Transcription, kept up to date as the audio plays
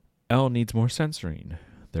L needs more censoring.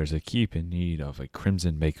 There's a keep in need of a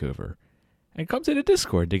crimson makeover. And come to the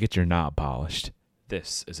Discord to get your knob polished.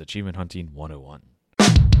 This is Achievement Hunting 101.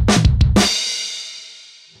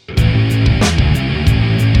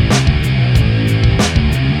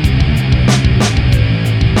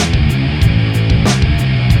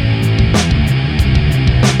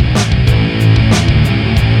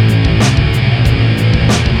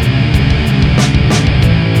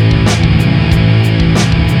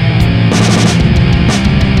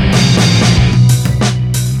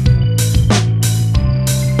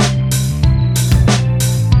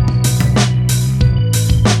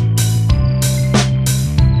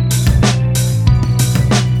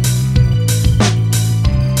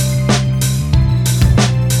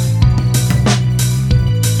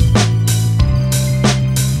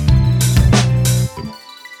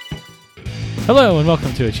 Hello and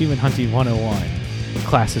welcome to Achievement Hunting 101.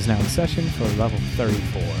 Class is now in session for level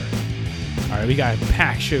 34. Alright, we got a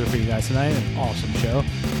packed show for you guys tonight, an awesome show.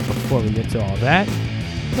 Before we get to all that,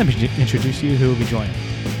 let me introduce you who will be joining.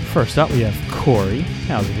 First up, we have Corey.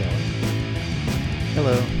 How's it going?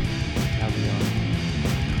 Hello. How's it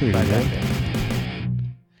going? Pretty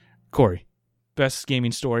good. Corey, best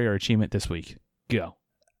gaming story or achievement this week? Go.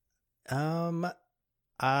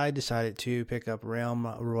 I decided to pick up Realm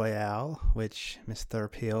Royale, which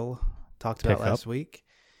Mr. Peel talked about last week.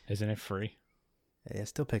 Isn't it free? I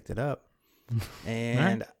still picked it up.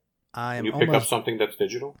 And I am Can you pick up something that's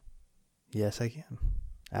digital? Yes, I can.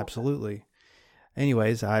 Absolutely.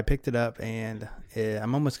 Anyways, I picked it up, and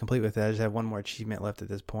I'm almost complete with it. I just have one more achievement left at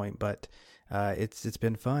this point, but it's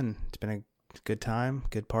been fun. It's been a good time,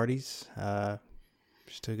 good parties.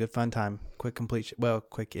 Just a good fun time. Quick completion. Well,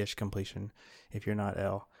 quick-ish completion if you're not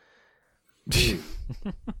L.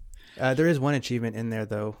 There is one achievement in there,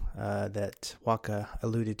 though, that Waka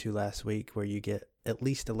alluded to last week, where you get at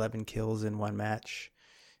least 11 kills in one match.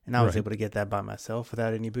 And I was able to get that by myself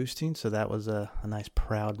without any boosting, so that was a nice,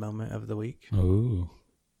 proud moment of the week. Ooh.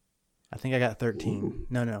 I think I got 13. Ooh.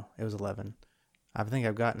 No, it was 11. I think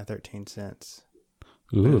I've gotten a 13 since.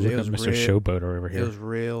 Ooh, look at Mr. Showboater over here. It was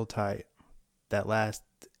real tight.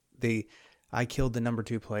 I killed the number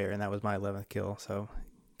 2 player, and that was my 11th kill, so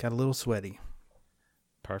got a little sweaty.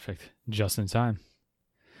 Perfect. Just in time.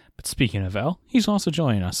 But speaking of L, he's also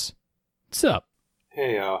joining us. What's up?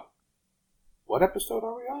 Hey, what episode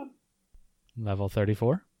are we on? Level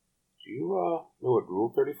 34. Do you know what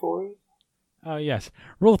Rule 34 is? Oh, yes.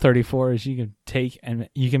 Rule 34 is you can take and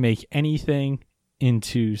you can make anything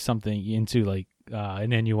into something, into like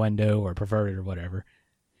an innuendo or perverted or whatever.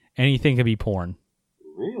 Anything can be porn.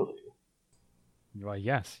 Really? Well,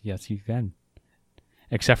 yes, you can.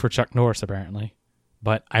 Except for Chuck Norris, apparently.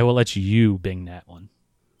 But I will let you bing that one.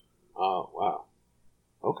 Oh, wow.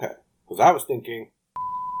 Okay. Because I was thinking...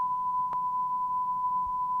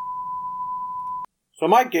 So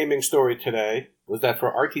my gaming story today was that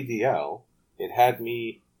for RTDL, it had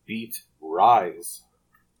me beat Rise.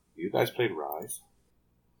 You guys played Rise?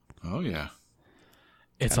 Oh, yeah.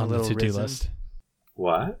 It's on the to-do list.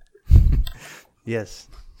 What? Yes.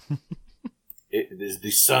 It is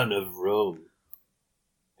the son of Rome.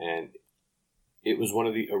 And it was one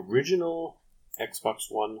of the original Xbox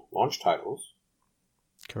One launch titles.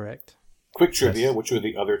 Correct. Quick trivia, yes. Which were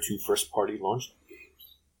the other 2 first-party launch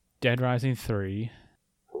games? Dead Rising 3.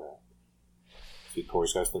 Correct. See,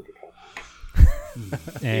 Corey's guys thinking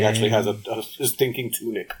about He actually has his thinking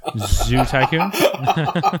tunic. Zoo Tycoon?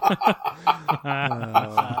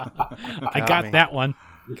 I got that one.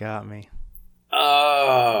 Got me.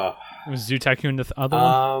 Was Zoo Tycoon the other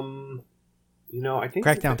one? I think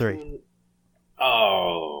Crackdown 3.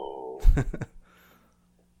 Oh.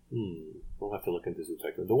 We'll have to look into Zoo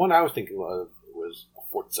Tycoon. The one I was thinking of was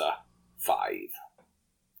Forza 5.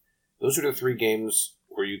 Those are the 3 games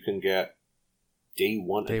where you can get day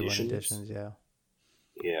one editions, yeah.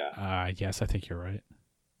 Yeah. Yes, I think you're right.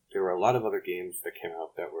 There were a lot of other games that came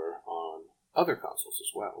out that were on other consoles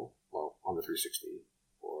as well. Well, on the 360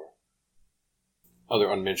 or other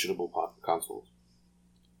unmentionable consoles.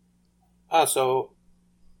 So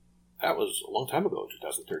that was a long time ago,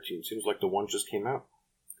 2013. Seems like the one just came out.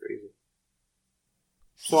 Crazy.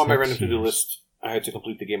 So on my random to-do list, I had to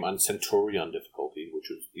complete the game on Centurion difficulty, which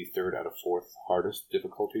was the 3rd out of 4th hardest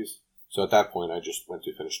difficulties. So at that point, I just went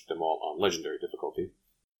to finish them all on legendary difficulty.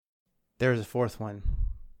 There was a 4th one,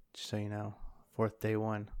 just so you know. 4th day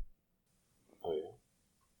 1. Oh, yeah?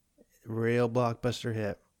 Real blockbuster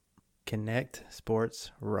hit. Connect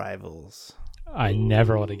Sports Rivals. I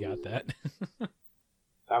never would have got that.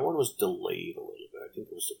 That one was delayed a little bit. I think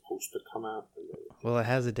it was supposed to come out. Well, it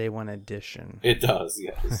has a day 1 edition. It does,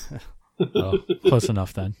 yes. Well, close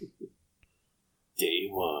enough then. Day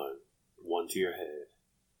one to your head.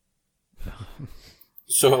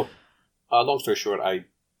 So, long story short, I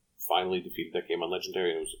finally defeated that game on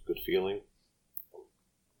Legendary, and it was a good feeling.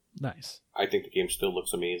 Nice. I think the game still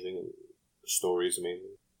looks amazing, and the story is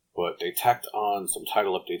amazing. But they tacked on some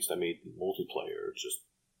title updates that made the multiplayer just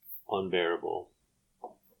unbearable.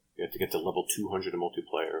 You have to get to level 200 in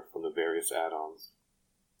multiplayer from the various add-ons.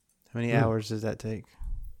 How many hours does that take?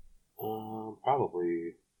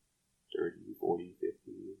 Probably 30, 40,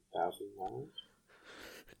 50,000 hours.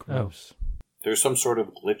 Gross. There's some sort of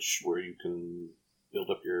glitch where you can build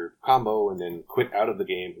up your combo and then quit out of the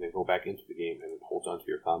game and then go back into the game and it holds onto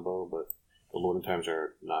your combo, but the loading times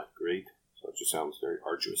are not great, so it just sounds very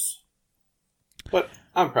arduous. But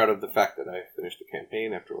I'm proud of the fact that I finished the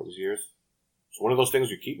campaign after all these years. It's one of those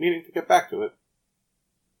things you keep meaning to get back to it.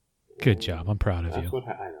 Good job. I'm proud of you. That's what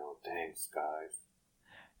I know. Thanks, guys.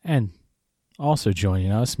 And also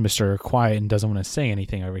joining us, Mr. Quiet and doesn't want to say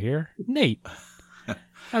anything over here, Nate.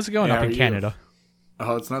 How's it going up in Canada?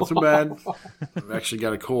 Oh, it's not so bad. I've actually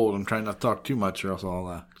got a cold. I'm trying not to talk too much or else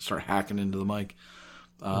I'll start hacking into the mic.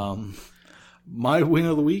 My win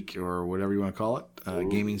of the week, or whatever you want to call it,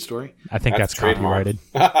 gaming story. I think that's copyrighted.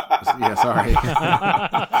 Yeah, sorry.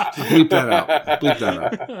 Just bleep that out. Bleep that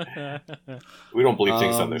out. We don't bleep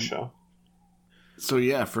things on this show. So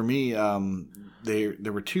yeah, for me,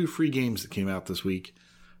 there were 2 free games that came out this week,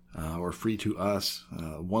 or free to us.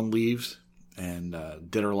 One Leaves and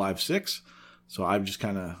Dead or Alive 6. So I'm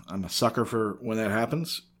a sucker for when that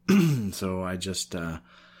happens. So I just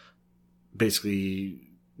basically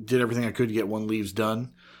did everything I could to get One Leaves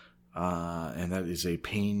done. And that is a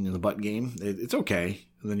pain in the butt game. It's okay.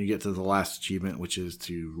 And then you get to the last achievement, which is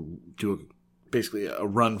to do basically a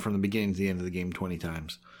run from the beginning to the end of the game 20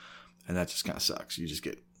 times. And that just kind of sucks. You just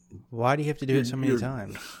get... Why do you have to do it so many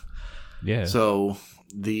times? Yeah. So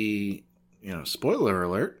spoiler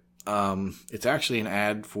alert, it's actually an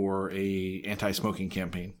ad for a anti-smoking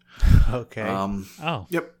campaign. Okay.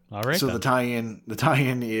 Yep. All right. So then. the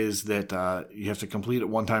tie-in is that you have to complete it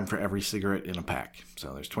one time for every cigarette in a pack.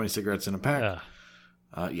 So there's 20 cigarettes in a pack.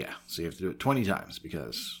 Yeah. So you have to do it 20 times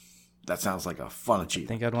because that sounds like a fun I achievement.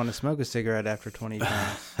 think I'd want to smoke a cigarette after 20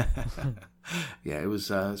 times. Yeah,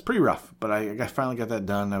 it's pretty rough, but I finally got that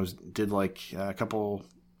done. Did like a couple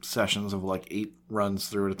sessions of like 8 runs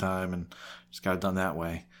through at a time and just got it done that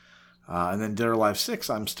way. And then Dead or Alive 6,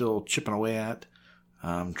 I'm still chipping away at.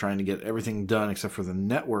 I'm trying to get everything done except for the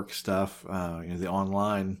network stuff, the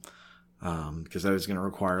online, because that is going to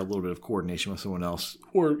require a little bit of coordination with someone else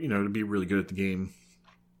or, to be really good at the game.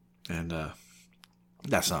 And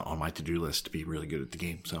that's not on my to-do list to be really good at the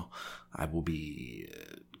game. So I will be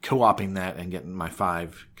co-oping that and getting my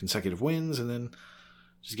 5 consecutive wins and then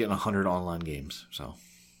just getting 100 online games. So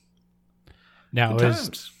now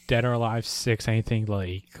is Dead or Alive 6 anything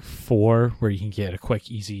like 4 where you can get a quick,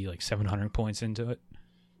 easy, like 700 points into it?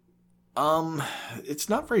 It's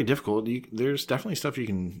not very difficult. There's definitely stuff you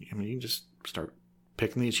can just start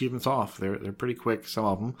picking the achievements off. They're pretty quick, some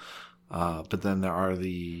of them. But then there are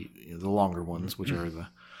the longer ones, which are the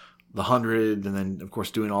 100, and then of course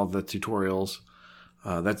doing all the tutorials.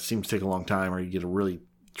 That seems to take a long time, or you get a really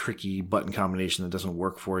tricky button combination that doesn't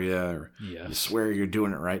work for you, or you swear you're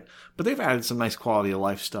doing it right. But they've added some nice quality of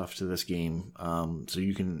life stuff to this game, so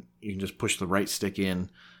you can just push the right stick in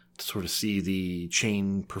to sort of see the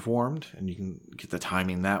chain performed, and you can get the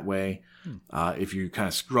timing that way. If you kind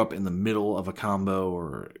of screw up in the middle of a combo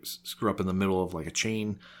or screw up in the middle of like a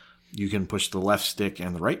chain, you can push the left stick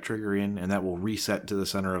and the right trigger in, and that will reset to the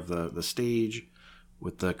center of the stage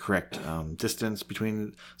with the correct distance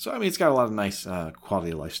between. So, it's got a lot of nice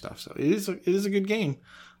quality of life stuff. So it is a good game.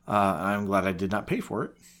 I'm glad I did not pay for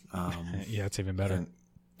it. Yeah, it's even better.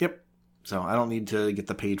 Yep. So I don't need to get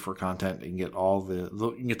the paid for content. You can get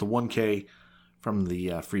you can get the 1K from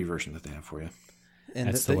the free version that they have for you. And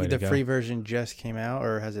That's the way to the go. free version just came out,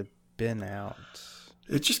 or has it been out?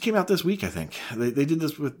 It just came out this week, I think. They did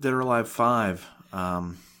this with Dead or Alive 5.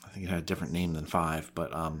 I think it had a different name than 5,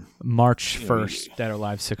 but March 1st, Dead or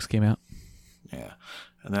Alive 6 came out. Yeah.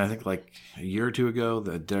 And then I think like a year or two ago,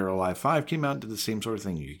 the Dead or Alive 5 came out and did the same sort of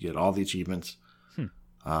thing. You get all the achievements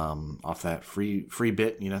off that free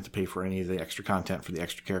bit. You don't have to pay for any of the extra content for the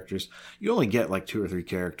extra characters. You only get like 2 or 3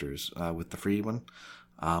 characters with the free one,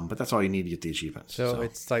 but that's all you need to get the achievements. So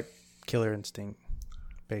it's like Killer Instinct,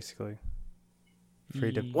 basically.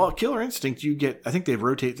 Free to... Well, Killer Instinct, you get... I think they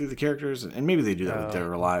rotate through the characters, and maybe they do that with Dead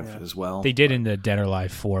or Alive as well. They did in the Dead or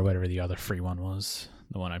Alive 4, whatever the other free one was.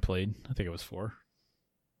 The one I played. I think it was 4.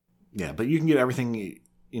 Yeah, but you can get everything...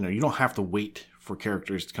 You don't have to wait for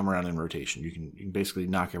characters to come around in rotation. You can basically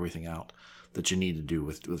knock everything out that you need to do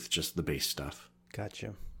with just the base stuff.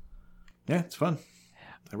 Gotcha. Yeah, it's fun.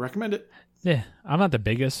 I recommend it. Yeah, I'm not the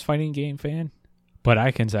biggest fighting game fan, but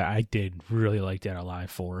I can say I did really like Dead or Alive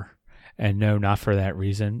 4. And no, not for that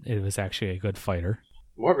reason. It was actually a good fighter.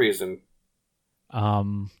 What reason?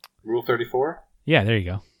 Rule 34? Yeah, there you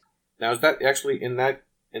go. Now, is that actually in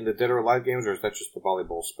the Dead or Alive games, or is that just the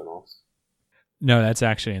volleyball spin-off? No, that's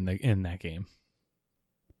actually in that game.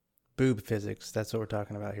 Boob physics. That's what we're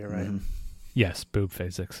talking about here, right? Mhm. Yes, boob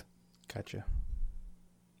physics. Gotcha.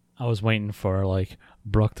 I was waiting for like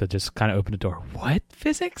Brooke to just kind of open the door. What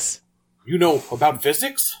physics? You know about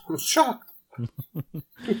physics? I'm shocked.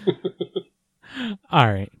 All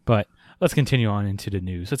right, but let's continue on into the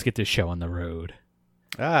news. Let's get this show on the road.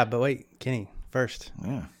 But wait, Kenny, first,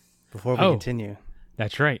 Yeah. before we Oh. continue,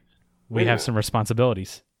 That's right. We Wait a have minute. some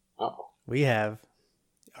responsibilities. Uh-oh. we have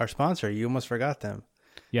our sponsor. You almost forgot them.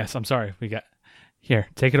 Yes, I'm sorry. We got here.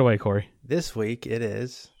 Take it away, Corey. This week it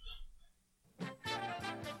is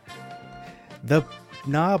the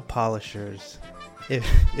knob polishers.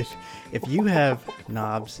 If you have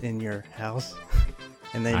knobs in your house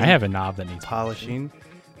and they I need have a knob that needs polishing,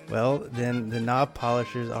 well, then the knob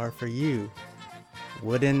polishers are for you.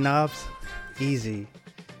 Wooden knobs, easy.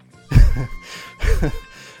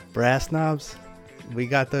 Brass knobs, we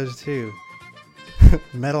got those too.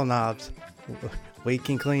 Metal knobs, we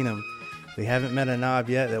can clean them. We haven't met a knob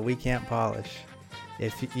yet that we can't polish.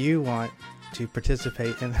 If you want to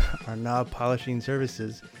participate in our knob polishing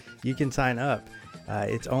services, you can sign up.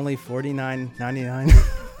 It's only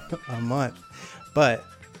 $49.99 a month, but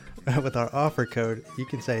with our offer code, you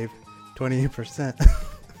can save 28%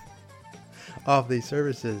 off these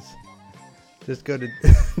services. Just go to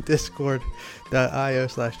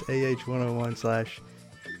discord.io/ah101/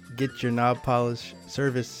 get your knob polish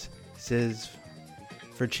services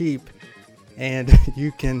for cheap, and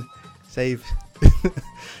you can save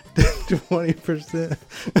 20%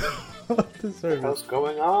 off the service. What's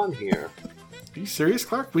going on here? Are you serious,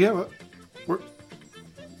 Clark? We're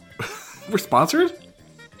sponsored?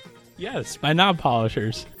 Yes, my knob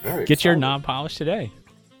polishers. Very Get your exciting. knob polished today.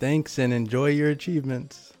 Thanks and enjoy your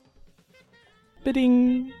achievements.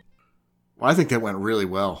 Bidding. Well, I think that went really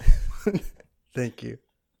well. Thank you.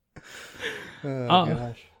 Oh, Oh.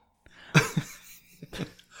 gosh.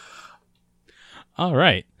 All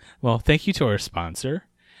right. Well, thank you to our sponsor,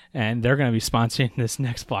 and they're going to be sponsoring this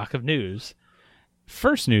next block of news.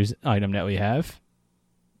 First news item that we have,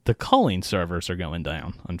 the culling servers are going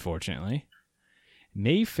down, unfortunately.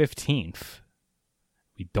 May 15th.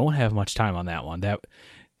 We don't have much time on that one.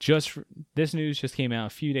 This news just came out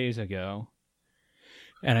a few days ago,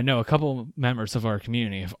 and I know a couple members of our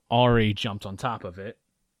community have already jumped on top of it,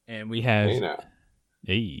 and we have Hey, now.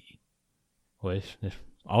 was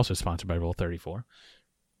also sponsored by Roll 34.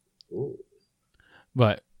 Ooh.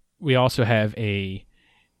 But we also have a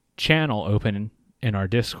channel open in our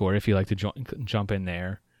Discord if you like to jump in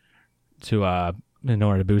there to in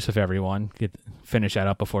order to boost with everyone, finish that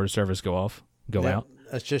up before the servers go out.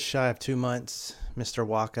 It's just shy of 2 months. Mr.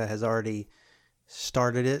 Waka has already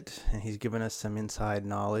started it, and he's given us some inside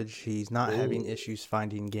knowledge. He's not having issues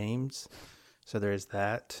finding games, so there's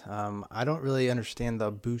that. I don't really understand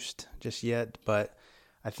the boost just yet, but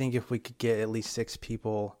I think if we could get at least 6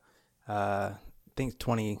 people, I think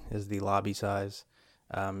 20 is the lobby size,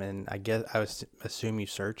 and I guess I would assume you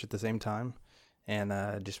search at the same time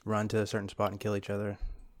and just run to a certain spot and kill each other.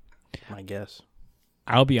 My guess.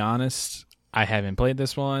 I'll be honest, I haven't played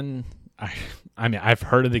this one. I mean, I've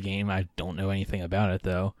heard of the game. I don't know anything about it,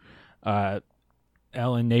 though.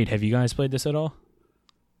 Elle and Nate, have you guys played this at all?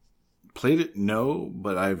 Played it? No,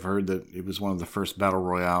 but I've heard that it was one of the first battle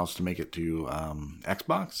royales to make it to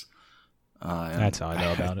Xbox. That's how I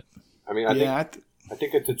know about it. I mean, I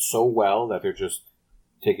think it did so well that they're just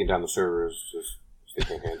taking down the servers just they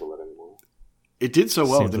can't handle it anymore. It did so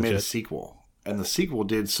well Seems that they made a legit. sequel. And the sequel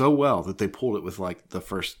did so well that they pulled it with like the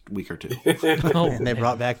first week or two. Oh, And they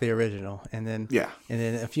brought back the original, and then Yeah. and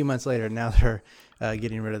then a few months later, now they're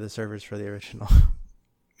getting rid of the servers for the original.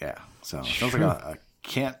 Yeah. So it sounds like a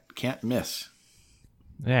can't miss.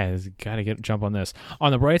 Yeah, got to jump on this.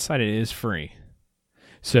 On the bright side, it is free.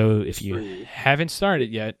 So if you free. haven't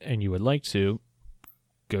started yet and you would like to,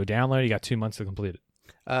 go download. You got 2 months to complete it.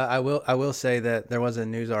 I will say that there was a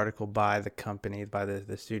news article by the company, by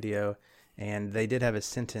the studio, and they did have a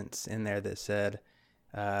sentence in there that said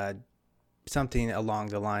something along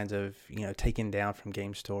the lines of, taken down from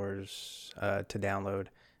game stores to download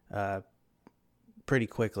pretty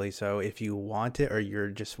quickly. So if you want it or you're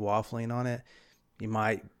just waffling on it, you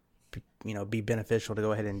might, be beneficial to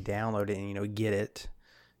go ahead and download it and, get it.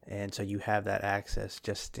 And so you have that access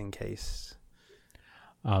just in case.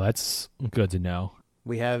 Oh, that's good to know.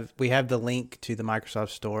 We have the link to the Microsoft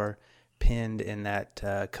Store pinned in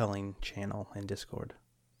that culling channel in Discord.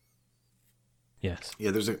 Yes.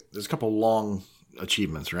 Yeah, there's a couple long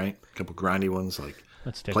achievements, right? A couple grindy ones like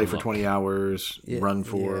Let's take play a for look. 20 hours, run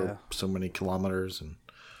for yeah. so many kilometers, and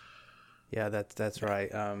Yeah, that's right.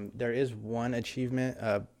 There is one achievement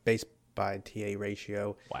based by TA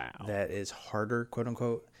ratio Wow. that is harder, quote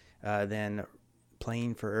unquote, than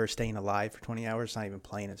playing for or staying alive for 20 hours. It's not even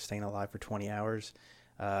playing; it's staying alive for 20 hours,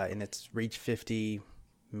 and it's reach 50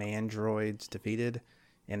 man droids defeated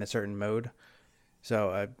in a certain mode.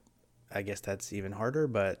 So I guess that's even harder.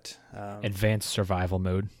 But Advanced survival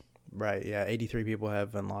mode. right, yeah, 83 people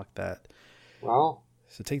have unlocked that. Well,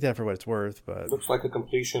 So take that for what it's worth. But looks like a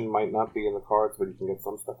completion might not be in the cards, but you can get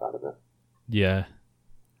some stuff out of it. Yeah.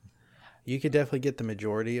 you could definitely get the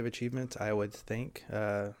majority of achievements, I would think,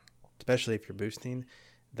 especially if you're boosting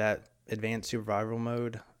that advanced survival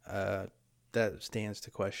mode. That stands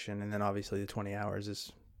to question, and then obviously the 20 hours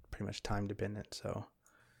is pretty much time dependent. So,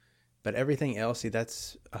 but everything else, see,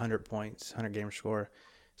 that's 100 points, 100 gamer score.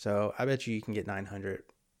 So I bet you can get 900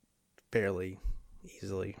 fairly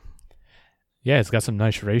easily. Yeah, it's got some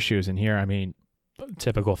nice ratios in here. I mean,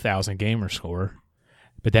 typical 1,000 gamer score,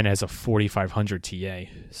 but then has a 4,500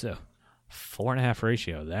 TA. So 4.5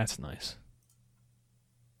 ratio. That's nice.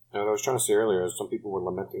 And what I was trying to say earlier is some people were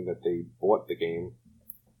lamenting that they bought the game.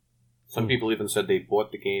 Some people even said they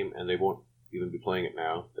bought the game and they won't even be playing it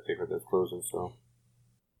now that they heard that's closing. So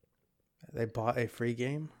They bought a free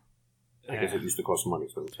game. I guess it used to cost money,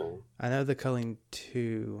 is what I'm saying. I know the Culling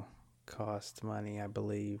 2 cost money, I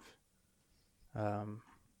believe.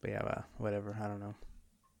 But yeah, whatever. I don't know.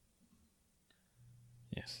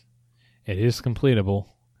 Yes. It is completable.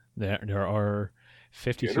 There are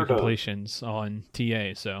 52 Get her done. completions on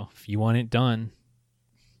TA, so if you want it done,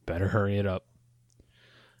 better hurry it up.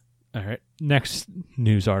 All right. Next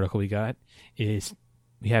news article we got is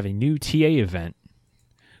we have a new TA event.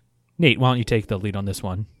 Nate, why don't you take the lead on this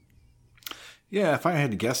one? yeah, if I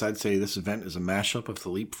had to guess, I'd say this event is a mashup of the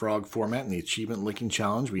Leapfrog format and the Achievement Linking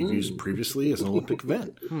Challenge we've used previously as an Olympic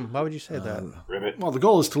event. Why would you say that? Ribbit. Well, the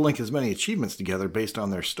goal is to link as many achievements together based on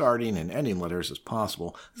their starting and ending letters as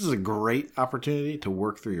possible. This is a great opportunity to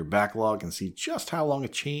work through your backlog and see just how long a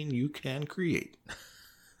chain you can create.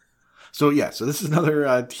 So this is another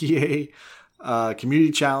TA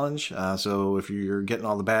community challenge. So if you're getting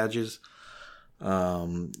all the badges,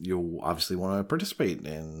 you'll obviously want to participate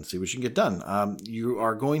and see what you can get done. You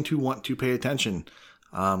are going to want to pay attention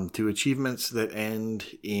to achievements that end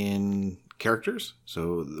in characters.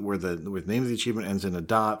 So where the name of the achievement ends in a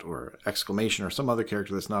dot or exclamation or some other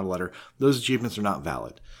character that's not a letter, those achievements are not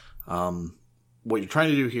valid. What you're trying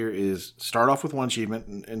to do here is start off with one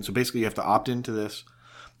achievement. And so basically you have to opt into this.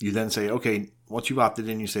 You then say, okay, once you've opted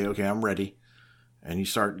in, you say, okay, I'm ready. And you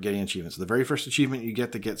start getting achievements. The very first achievement you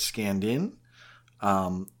get that gets scanned in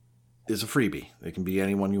is a freebie. It can be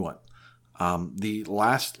any one you want. The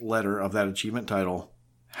last letter of that achievement title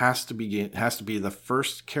has to be the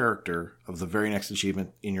first character of the very next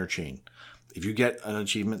achievement in your chain. If you get an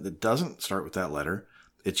achievement that doesn't start with that letter,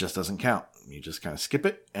 it just doesn't count. You just kind of skip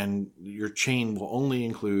it, and your chain will only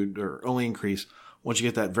include or only increase once you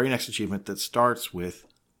get that very next achievement that starts with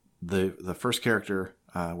the first character,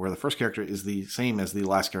 where the first character is the same as the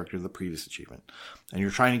last character of the previous achievement. And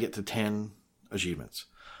you're trying to get to 10 achievements.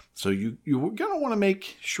 So you're going to want to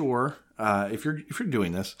make sure, if you're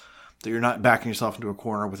doing this, that you're not backing yourself into a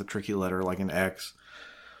corner with a tricky letter like an X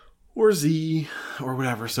or Z or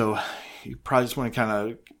whatever. So you probably just want to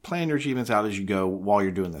kind of plan your achievements out as you go while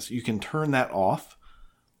you're doing this. You can turn that off.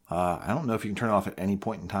 I don't know if you can turn it off at any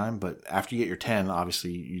point in time, but after you get your 10,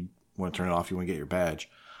 obviously you want to turn it off. You want to get your badge.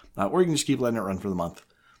 Or you can just keep letting it run for the month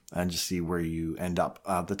and just see where you end up.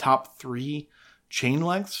 The top 3 chain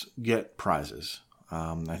lengths get prizes.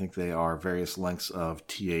 I think they are various lengths of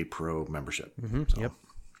TA Pro membership. Yep.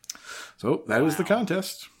 So that is the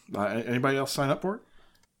contest. Anybody else sign up for it?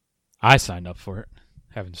 I signed up for it.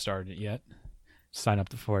 Haven't started it yet. Signed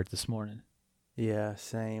up for it this morning. Yeah,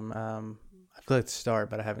 same. I clicked start,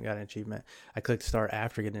 but I haven't got an achievement. I clicked start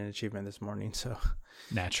after getting an achievement this morning, so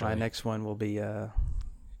Naturally. my next one will be the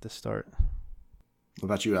start. What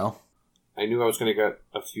about you, Al? I knew I was going to get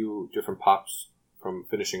a few different pops from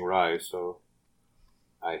finishing Rise, so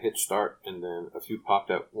I hit start, and then a few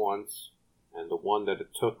popped at once, and the one that it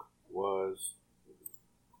took was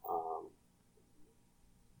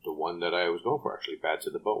the one that I was going for, actually, Bad to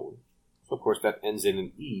the Bone. So, of course, that ends in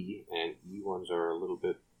an E, and E ones are a little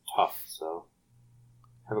bit tough, so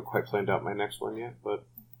haven't quite planned out my next one yet, but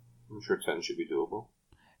I'm sure 10 should be doable.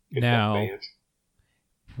 Get that Now, badge.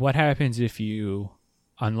 what happens if you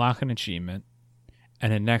unlock an achievement,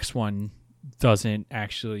 and the next one doesn't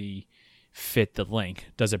actually fit the link,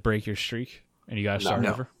 does it break your streak and you got to start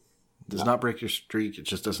over? It does not break your streak. It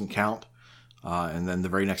just doesn't count. And then the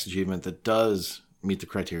very next achievement that does meet the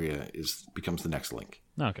criteria becomes the next link.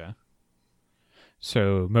 Okay.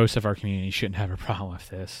 So most of our community shouldn't have a problem with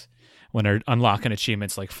this when they're unlocking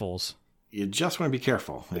achievements like fools. You just want to be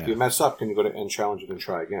careful. If you mess up, can you go to end challenge it and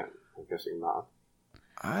try again? I'm guessing not.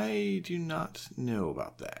 I do not know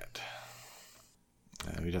about that.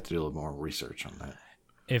 We'd have to do a little more research on that.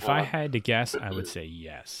 If I had to guess, I would say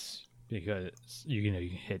yes, because you can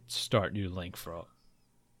hit start new link for all.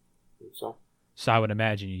 So I would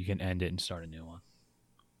imagine you can end it and start a new one.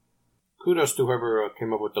 Kudos to whoever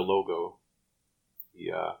came up with the logo.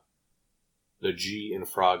 The G in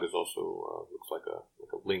frog is also looks like a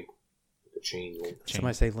link, like a chain link.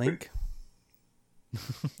 Somebody say link.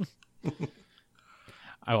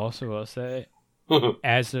 I also will say,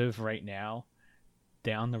 as of right now,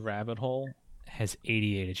 Down the Rabbit Hole has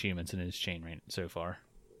 88 achievements in his chain right so far.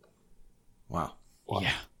 Wow.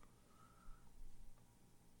 Yeah.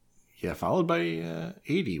 Yeah, followed by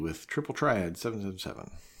 80 with Triple Triad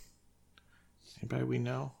 777. Anybody we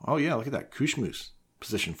know? Oh, yeah, look at that. Kushmoose,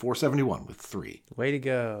 position 471 with 3. Way to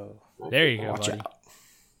go. There you go, Watch buddy. out.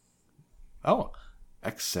 Oh,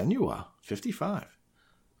 Exenua, 55.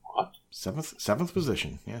 What? Seventh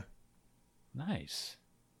position, yeah. Nice.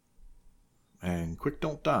 And Quick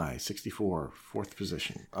Don't Die, 64, 4th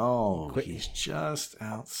position. Oh, Quick- he's just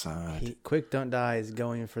outside. Quick Don't Die is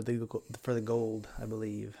going for the gold, I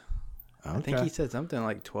believe. Okay. I think he said something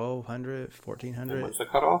like 1,200, And 1,400. when's the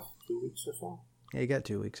cutoff? 2 weeks or so? Yeah, you got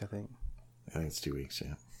 2 weeks, I think. I think it's 2 weeks,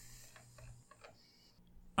 yeah.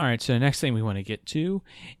 All right, so the next thing we want to get to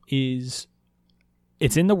is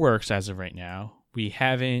it's in the works as of right now. We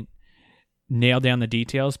haven't nailed down the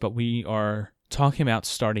details, but we are talking about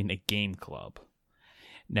starting a game club.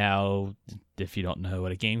 Now, if you don't know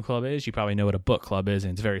what a game club is, you probably know what a book club is,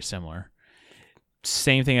 and it's very similar.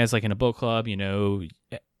 Same thing as like in a book club,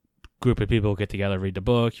 group of people get together, read the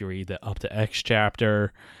book, you read up to X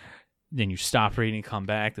chapter, then you stop reading, come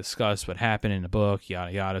back, discuss what happened in the book,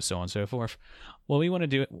 yada yada, so on and so forth. Well, we want to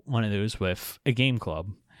do one of those with a game club,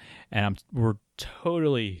 and we're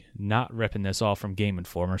totally not ripping this off from Game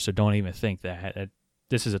Informer, so don't even think that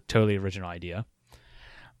this is a totally original idea.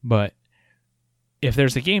 But if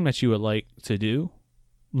there's a game that you would like to do,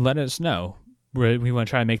 let us know. We want to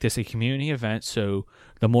try to make this a community event, so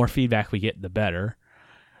the more feedback we get, the better.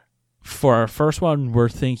 For our first one, we're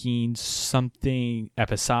thinking something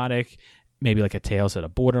episodic, maybe like a Tales of the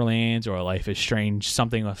Borderlands or a Life is Strange,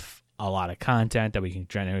 something with a lot of content that we can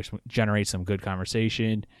generate some good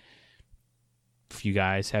conversation. If you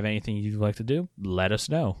guys have anything you'd like to do, let us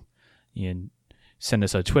know. You can send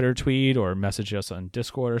us a Twitter tweet or message us on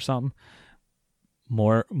Discord or something.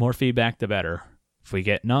 More feedback, the better. If we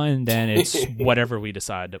get none, then it's whatever we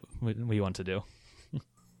decide that we want to do.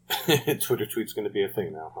 Twitter tweet's going to be a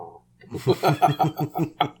thing now, huh?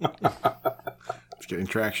 Let's get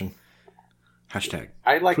interaction. Hashtag.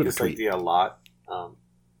 I like Twitter this tweet. idea a lot,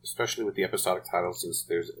 especially with the episodic title, since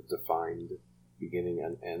there's a defined beginning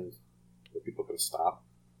and end where people can stop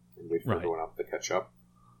and wait for everyone else to catch up.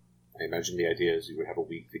 I imagine the idea is you would have a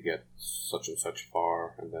week to get such and such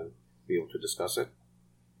far and then be able to discuss it.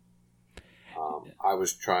 I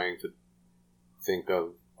was trying to think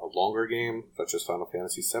of a longer game, such as Final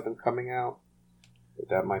Fantasy VII coming out. But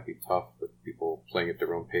that might be tough with people playing at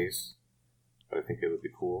their own pace. But I think it would be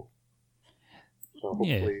cool. So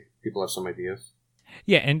hopefully people have some ideas.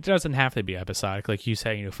 Yeah, and it doesn't have to be episodic. Like you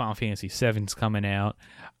say, Final Fantasy VII's coming out.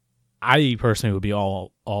 I personally would be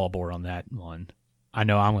all aboard on that one. I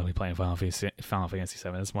know I'm going to be playing Final Fantasy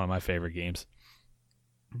VII. It's one of my favorite games.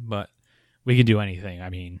 But we can do anything. I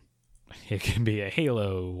mean, it can be a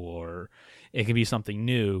Halo or it can be something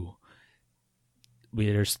new.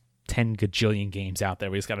 There's 10 gajillion games out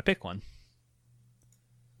there. We just got to pick one.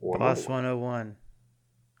 Or Boss 101.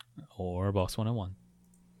 Or Boss 101.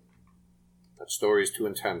 That story is too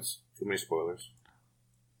intense. Too many spoilers.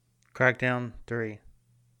 Crackdown 3.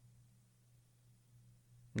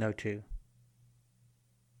 No 2.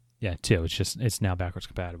 Yeah, 2. It's now backwards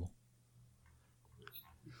compatible.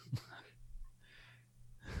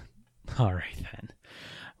 All right, then.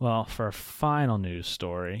 Well, for a final news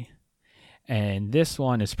story, and this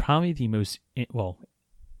one is probably the most, well,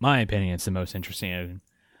 my opinion, it's the most interesting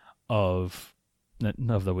of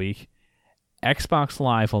the week. Xbox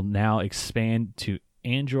Live will now expand to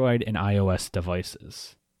Android and iOS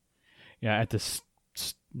devices. Yeah, at this,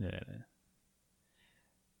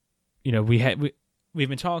 we've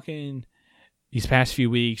been talking these past few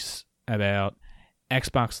weeks about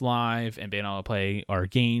Xbox Live and being able to play our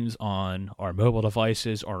games on our mobile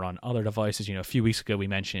devices or on other devices. A few weeks ago we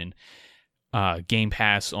mentioned Game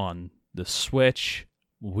Pass on the Switch.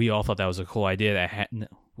 We all thought that was a cool idea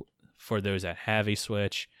for those that have a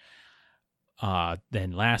Switch.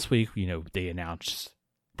 Then last week, they announced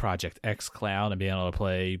Project X Cloud and being able to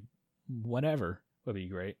play whatever would be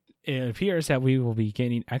great. It appears that we will be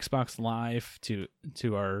getting Xbox Live to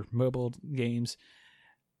our mobile games.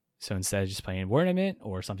 So instead of just playing Tournament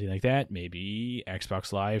or something like that, maybe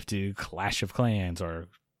Xbox Live to Clash of Clans, or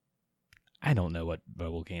I don't know what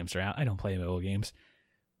mobile games are out. I don't play mobile games.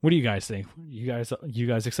 What do you guys think? You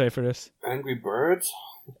guys excited for this? Angry Birds?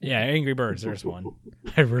 Yeah, Angry Birds. There's one.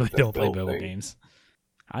 I really don't play mobile games.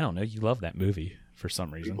 I don't know. You love that movie for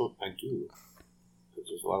some reason. I do. Because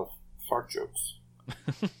there's a lot of fart jokes.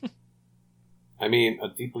 I mean, a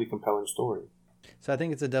deeply compelling story. So I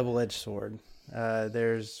think it's a double-edged sword.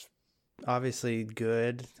 There's obviously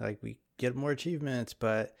good, like we get more achievements,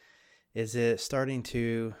 but is it starting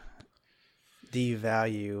to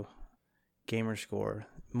devalue gamer score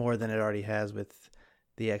more than it already has with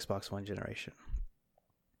the Xbox One generation?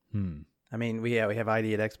 I mean, we have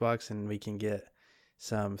ID at Xbox, and we can get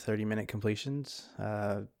some 30-minute completions,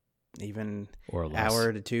 even or less.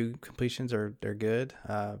 Hour to 2 completions are good.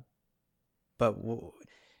 But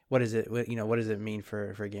what is it? What does it mean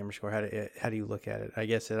for a gamer score? How do you look at it? I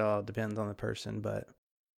guess it all depends on the person, but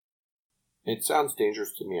it sounds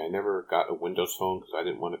dangerous to me. I never got a Windows phone because I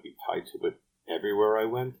didn't want to be tied to it everywhere I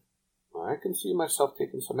went. I can see myself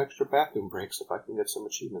taking some extra bathroom breaks if I can get some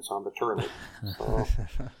achievements on the tournament. So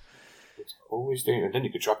it's always dangerous. And then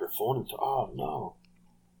you could drop your phone into, oh no.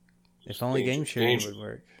 If only game sharing would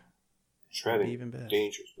work. Treading even better.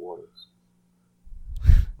 Dangerous waters.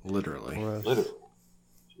 Literally. Literally.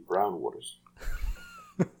 Brown waters.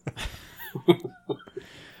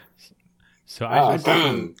 So I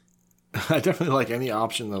definitely like any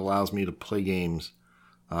option that allows me to play games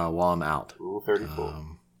while I'm out. Rule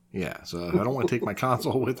 34. Yeah, so if I don't want to take my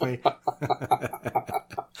console with me, then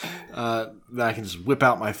I can just whip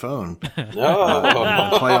out my phone. No.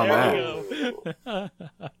 And play on that.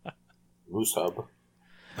 Moose Hub.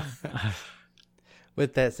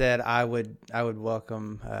 With that said, I would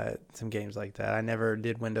welcome some games like that. I never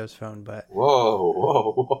did Windows Phone, but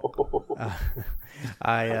whoa.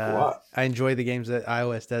 I enjoy the games that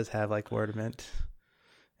iOS does have, like Wordament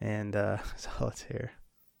and Solitaire.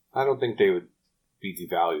 I don't think they would be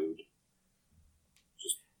devalued.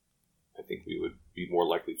 I think we would be more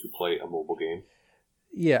likely to play a mobile game.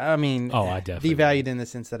 Yeah, I mean, I definitely devalued in the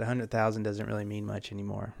sense that 100,000 doesn't really mean much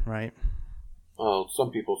anymore, right? Oh,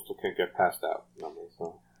 some people still can't get past that number.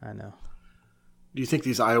 So I know. Do you think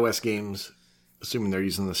these iOS games, assuming they're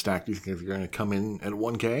using the stack, do you think they're going to come in at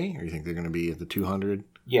 1K, or do you think they're going to be at the 200?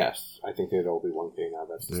 Yes, I think they'd all be 1K now.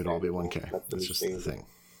 They'd all be 1K. That's just the thing.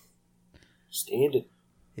 Standard.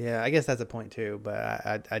 Yeah, I guess that's a point too,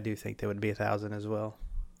 but I do think they would be 1,000 as well.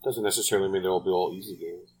 Doesn't necessarily mean they'll be all easy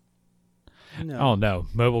games. No. Oh no,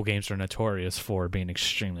 mobile games are notorious for being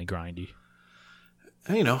extremely grindy.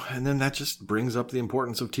 And then that just brings up the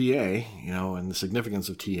importance of TA, and the significance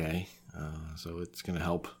of TA. So it's going to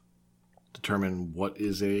help determine what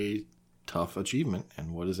is a tough achievement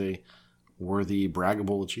and what is a worthy,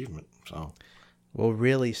 braggable achievement. So we'll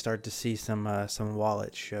really start to see some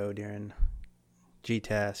wallets show during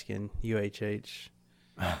GTASC and UHH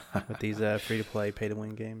with these free-to-play,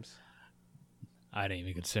 pay-to-win games. I didn't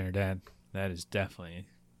even consider that. That is definitely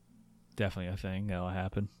a thing that'll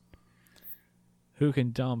happen. Who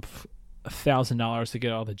can dump $1,000 to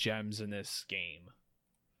get all the gems in this game?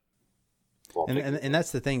 And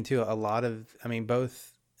that's the thing too. A lot of,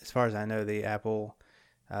 both, as far as I know, the Apple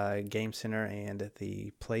Game Center and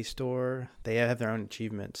the Play Store, they have their own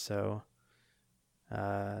achievements. So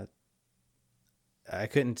I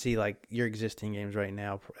couldn't see like your existing games right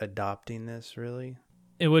now adopting this really.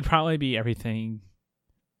 It would probably be everything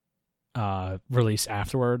released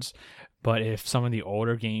afterwards, but if some of the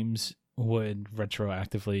older games would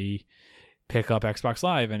retroactively pick up Xbox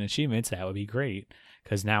Live and achievements, that would be great,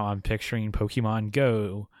 because now I'm picturing Pokemon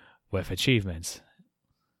Go with achievements.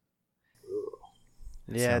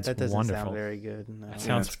 That doesn't wonderful. sound very good. No. That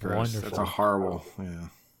sounds wonderful. That's a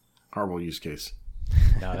horrible use case.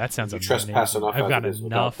 No, that sounds amazing. Trespass enough. I've got enough.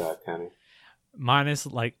 enough. That, Kenny. Minus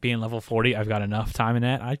like being level 40, I've got enough time in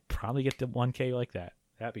that. I'd probably get the 1K like that.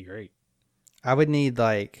 That'd be great. I would need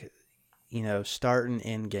start and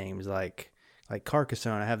end games like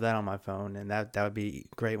Carcassonne. I have that on my phone, and that would be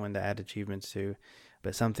a great one to add achievements to.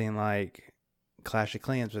 But something like Clash of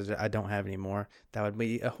Clans, which I don't have anymore, that would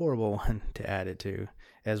be a horrible one to add it to,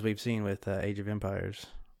 as we've seen with Age of Empires.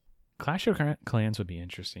 Clash of Clans would be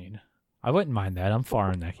interesting. I wouldn't mind that. I'm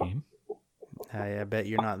far in that game. I bet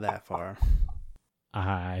you're not that far.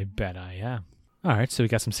 I bet I am. All right, so we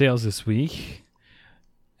got some sales this week.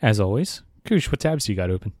 As always, Koosh, what tabs do you got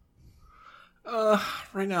open?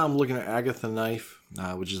 Right now I'm looking at Agatha Knife,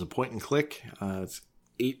 which is a point and click. It's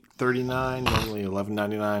 $8.39, normally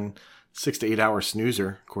 $11.99, 6 to 8 hour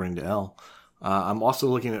snoozer according to Elle. I'm also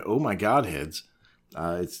looking at Oh My God Heads.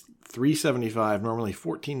 It's $3.75, normally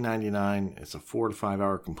 $14.99. It's a 4 to 5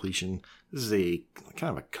 hour completion. This is a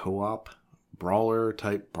kind of a co-op brawler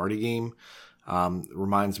type party game.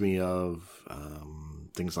 Reminds me of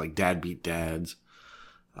things like Dad Beat Dads.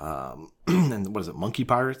 And what is it, Monkey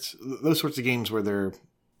Pirates? Those sorts of games where they're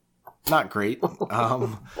not great.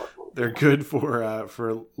 They're good for a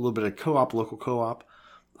little bit of co-op, local co-op.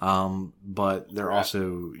 But they're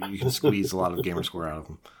also, you can squeeze a lot of gamer score out of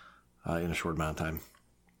them in a short amount of time.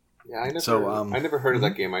 Yeah, I never heard of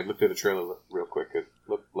that game. I looked at the trailer real quick. It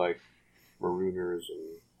looked like Marooners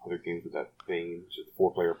and other games with that vein. It's a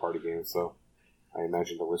 4-player party game, so I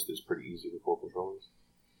imagine the list is pretty easy with 4 controllers.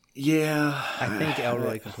 Yeah, I think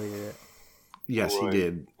Elroy completed it. Yes, Elroy he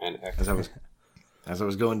did. And X. As I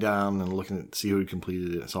was going down and looking to see who had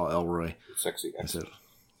completed it, I saw Elroy. Sexy X. I said,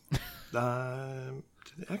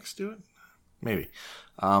 did X do it? Maybe.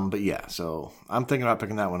 But yeah, so I'm thinking about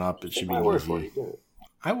picking that one up. It should be easy.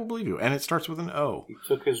 I will believe you. And it starts with an O. He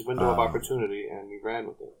took his window of opportunity and he ran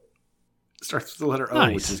with it. It starts with the letter O,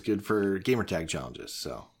 Nice. which is good for gamertag challenges.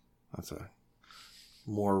 So that's a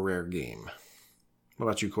more rare game. What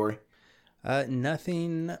about you, Corey?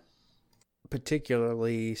 Nothing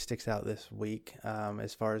particularly sticks out this week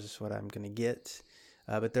as far as what I'm going to get.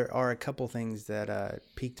 But there are a couple things that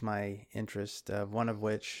piqued my interest, one of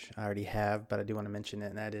which I already have, but I do want to mention it,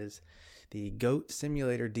 and that is the Goat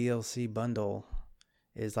Simulator DLC bundle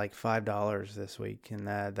is like $5 this week, and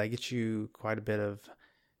that gets you quite a bit of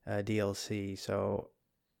DLC. So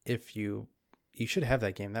if you should have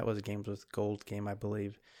that game. That was a Games with Gold game, I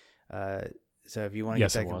believe. So if you want to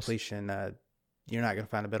get that completion, you're not going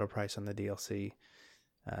to find a better price on the DLC.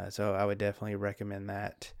 So I would definitely recommend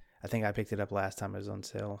that. I think I picked it up last time it was on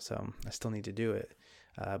sale, so I still need to do it.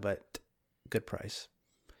 But good price.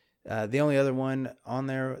 The only other one on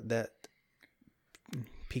there that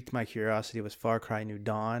piqued my curiosity was Far Cry New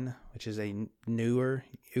Dawn, which is a newer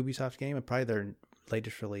Ubisoft game, and probably their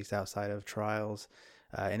latest release outside of Trials.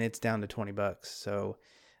 And it's down to $20. So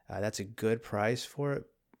that's a good price for it.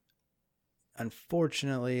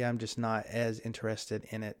 Unfortunately, I'm just not as interested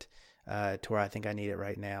in it to where I think I need it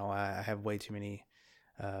right now. I have way too many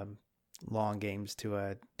long games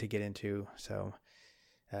to get into, so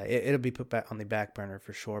it'll be put back on the back burner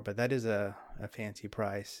for sure. But that is a fancy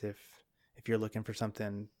price if you're looking for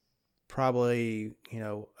something probably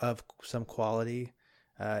of some quality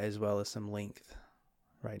as well as some length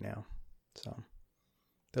right now. So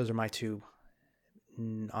those are my two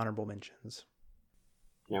honorable mentions.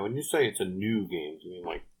 Now, when you say it's a new game, do you mean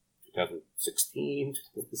like 2016?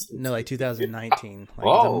 No, like 2019. Like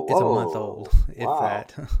Whoa, it's a month old, if wow.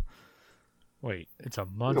 that. Wait, it's a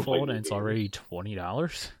month old and it's already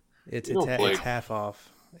 $20? It's half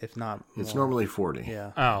off, if not more. It's normally 40.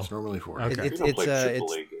 Yeah. Oh, It's normally 40. okay.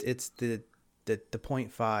 It's the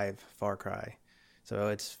 0.5 Far Cry, so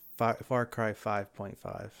it's Far Cry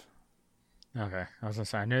 5.5. Okay, I was gonna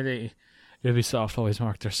say I know Ubisoft always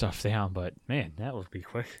mark their stuff down, but man, that would be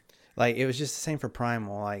quick. Like, it was just the same for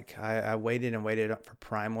Primal. Like, I waited and waited up for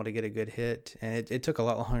Primal to get a good hit, and it took a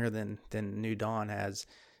lot longer than New Dawn has.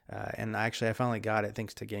 And actually, I finally got it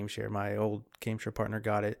thanks to GameShare. My old GameShare partner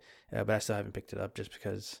got it, but I still haven't picked it up just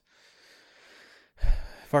because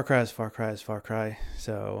Far Cry is Far Cry is Far Cry.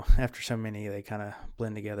 So after so many, they kind of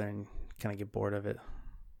blend together and kind of get bored of it.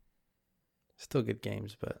 Still good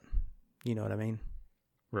games, but you know what I mean.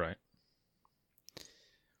 Right.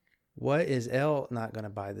 What is Elle not going to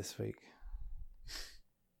buy this week?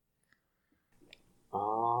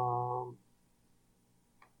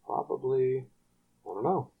 Probably, I don't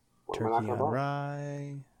know. What am I not Turkey gonna on buy?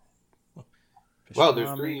 Rye. Well,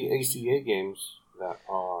 there's 3 Pastrami. ACA games that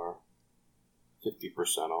are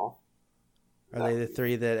 50% off. Are they the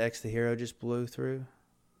 3 that X the Hero just blew through?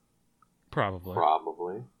 Probably.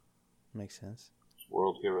 Probably. Makes sense.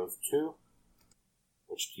 World Heroes 2,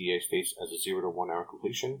 which EA states as a 0 to 1 hour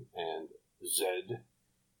completion, and Zed,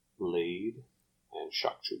 Blade, and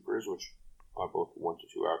Shock Troopers, which are both 1 to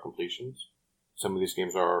 2 hour completions. Some of these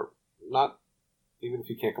games are not, even if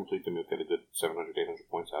you can't complete them, you'll get a good 700, 800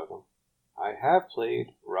 points out of them. I have played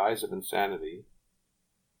Rise of Insanity.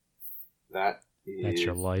 That's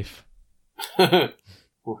your life.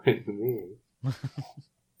 What do you mean?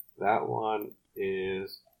 That one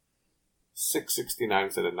is $6.69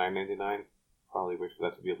 instead of $9.99. Probably wish for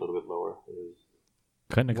that to be a little bit lower.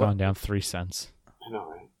 Couldn't have gone down 3 cents. I know,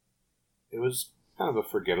 right? It was kind of a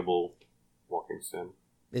forgettable walking sim.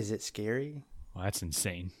 Is it scary? Well, that's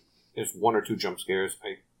insane. There's 1 or 2 jump scares.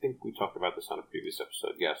 I think we talked about this on a previous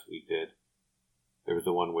episode. Yes, we did. There was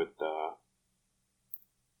the one with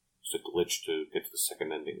just a glitch to get to the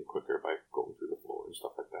second ending quicker by going through the floor and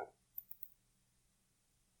stuff like that.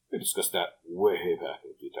 We discussed that way back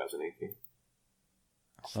in 2018.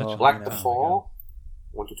 Black to Fall,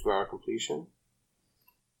 1 to 2 hour completion,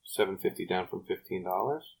 $7.50 down from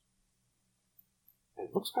 $15.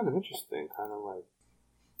 It looks kind of interesting, kind of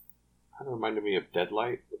reminded me of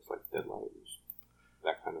Deadlight. Looks like Deadlight,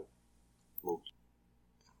 that kind of move.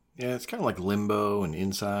 Yeah, it's kind of like Limbo and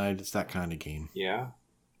Inside. It's that kind of game. Yeah,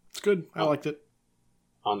 it's good. I liked it.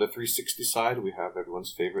 On the 360 side, we have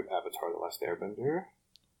everyone's favorite Avatar: The Last Airbender.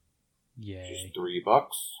 Yay! Just $3.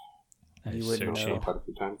 That You is wouldn't so know. cheap. Quite a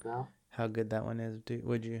few times now. How good that one is,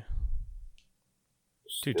 would you?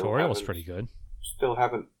 Tutorial's pretty good. Still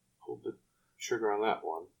haven't pulled the trigger on that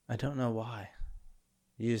one. I don't know why.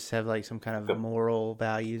 You just have like some kind of moral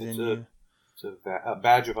values in you. It's a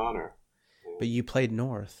badge of honor. But you played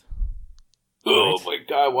North. Oh my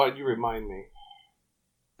god, why'd you remind me?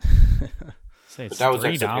 Say it's But that was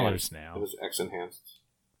 $3 X-Enhanced. now. It was X-Enhanced.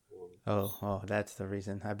 Oh, that's the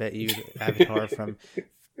reason. I bet you Avatar from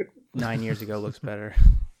 9 years ago looks better.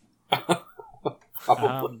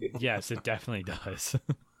 Probably. Yes, it definitely does.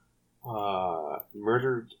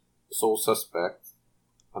 Murdered Soul Suspect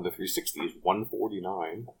on the 360 is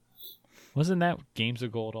 $149. Wasn't that Games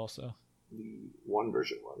of Gold also? The one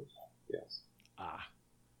version was, yes. Ah.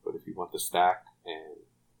 But if you want the stack and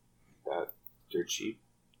that, they're cheap.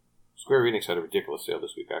 Square Enix had a ridiculous sale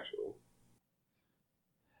this week, actually.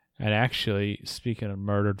 And actually, speaking of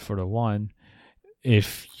Murdered for the One,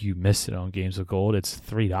 if you missed it on Games of Gold, it's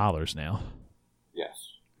 $3 now.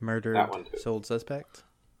 Yes. Murdered That one too. Sold Suspect.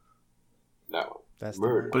 That one. That's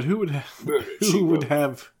Murdered. But who would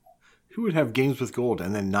have games with gold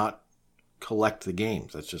and then not collect the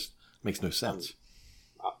games? That just makes no sense.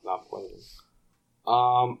 Not playing.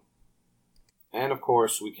 And of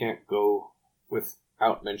course, we can't go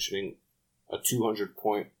without mentioning a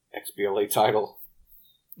 200-point XBLA title.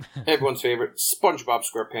 Everyone's favorite, SpongeBob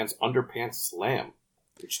SquarePants Underpants Slam,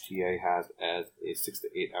 which TA has as a 6 to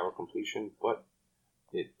 8 hour completion, but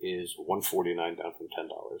it is $149 down from $10.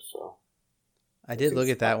 So I did look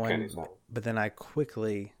at that one, pennies now. but then I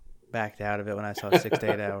quickly backed out of it when I saw 6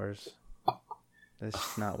 to 8 hours. It's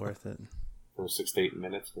just not worth it. For 6 to 8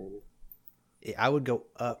 minutes, maybe. I would go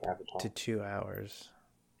up Avatar. to 2 hours.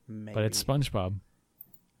 Maybe. But it's SpongeBob.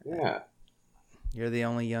 Yeah. You're the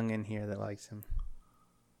only young in here that likes him.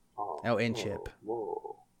 Oh, and Chip.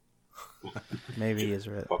 Whoa. Maybe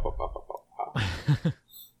Israel.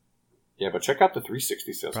 Yeah, but check out the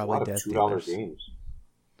 360 sales. Probably a lot of Death $2 Dealers. games.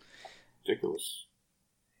 Ridiculous.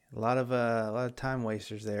 A lot of time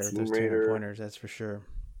wasters there with Tomb those Raider. 200 pointers, that's for sure.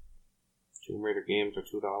 Tomb Raider games are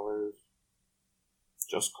 $2.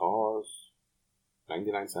 Just Cause,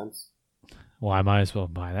 99 cents. Well, I might as well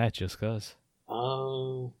buy that just because. I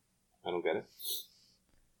don't get it.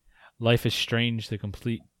 Life is Strange, the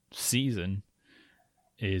complete season,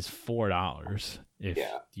 is $4 if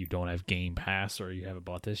Yeah. you don't have Game Pass or you haven't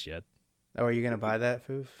bought this yet. Oh, are you going to buy that,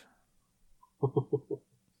 Foof?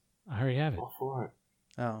 I already have it. All for it.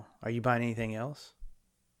 Oh, are you buying anything else?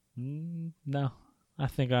 No, I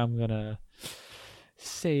think I'm going to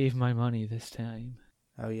save my money this time.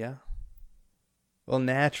 Oh, yeah? Well,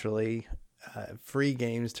 naturally, free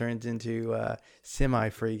games turns into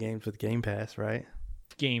semi-free games with Game Pass, right?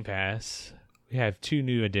 Game Pass, we have 2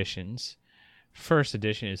 new editions. First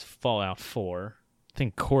edition is Fallout 4. I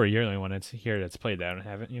think, Corey, you're the only one that's here that's played that one,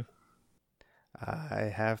 haven't you?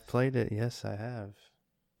 I have played it. Yes, I have.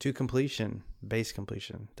 To completion. Base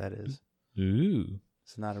completion, that is. Ooh.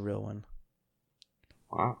 It's not a real one.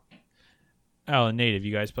 Wow. Oh, and Native,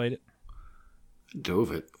 you guys played it?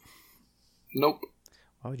 Dove it. Nope.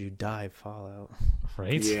 Why would you dive Fallout?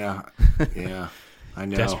 Right? Yeah. I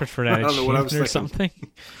know. Desperate for that I don't know what I was achievement or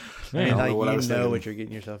thinking. something? I mean, Man, like, what I was you know thinking. what you're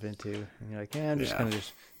getting yourself into. And you're like, yeah, I'm just Yeah. going to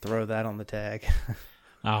just throw that on the tag.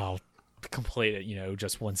 I'll complete it,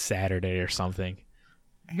 just one Saturday or something.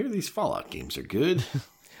 I hear these Fallout games are good.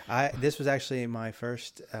 This was actually my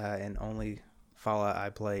first and only Fallout I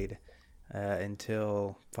played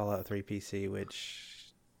until Fallout 3 PC,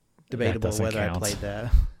 which debatable doesn't whether count. I played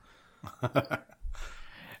that.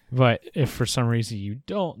 But if for some reason you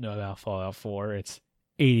don't know about Fallout 4, it's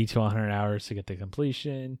 80 to 100 hours to get the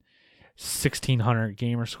completion, 1,600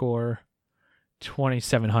 gamer score,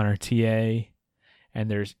 2,700 TA, and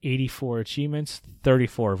there's 84 achievements,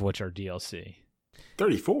 34 of which are DLC.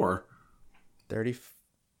 34? 30.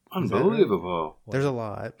 Unbelievable. There's a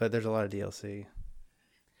lot, but there's a lot of DLC.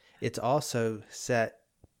 It's also set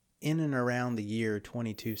in and around the year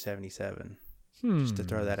 2277. Just to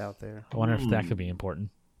throw that out there. I wonder if that could be important.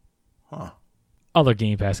 Huh. Other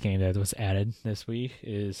Game Pass game that was added this week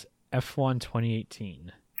is F1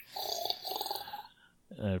 2018.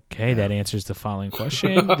 Okay, that answers the following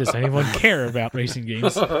question. Does anyone care about racing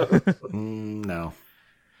games? No.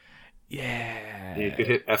 Yeah. You could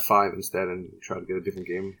hit F5 instead and try to get a different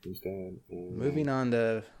game instead. Moving on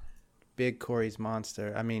to Big Corey's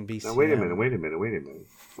Monster. I mean, BCM. Now, wait a minute.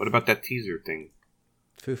 What about that teaser thing?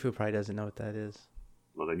 Fufu probably doesn't know what that is.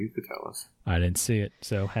 Well, then you could tell us. I didn't see it,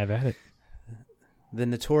 so have at it. The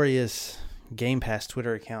notorious Game Pass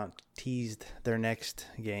Twitter account teased their next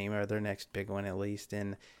game, or their next big one at least,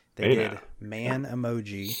 and they did man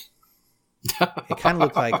emoji. It kind of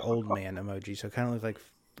looked like old man emoji, so it kind of looked like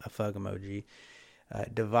a fug emoji,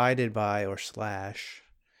 divided by or slash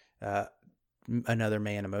another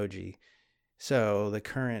man emoji. So the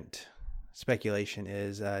current speculation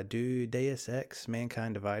is do Deus Ex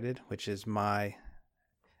Mankind Divided, which is my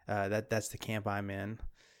that's the camp I'm in,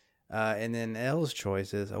 and then L's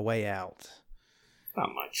choice is A Way Out. Not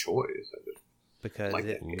my choice. Because like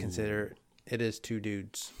it is two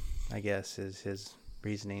dudes, I guess, is his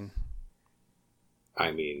reasoning.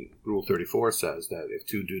 I mean, Rule 34 says that if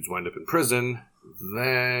two dudes wind up in prison,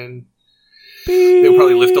 then they'll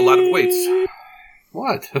probably lift a lot of weights.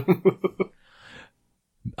 What?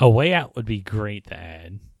 A Way Out would be great to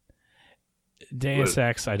add. Deus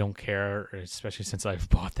Ex, I don't care, especially since I've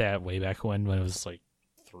bought that way back when it was like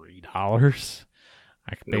 $3.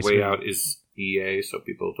 The Way Out is EA, so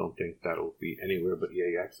people don't think that'll be anywhere but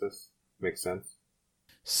EA access. Makes sense.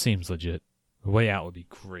 Seems legit. A Way Out would be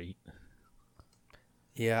great.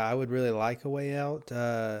 Yeah, I would really like A Way Out.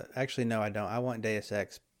 Actually, no, I don't. I want Deus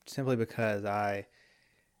Ex simply because I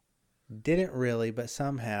didn't really, but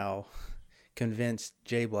somehow convinced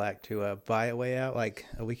Jay Black to buy A Way Out like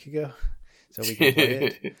a week ago so we can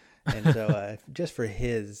play it. And so just for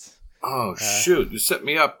his... Oh, shoot. You set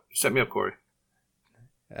me up. Corey.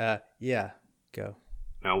 Yeah, go.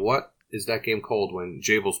 Now, what is that game called when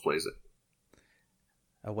Jables plays it?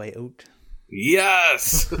 A Way Out.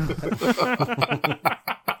 Yes!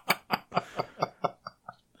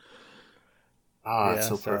 It's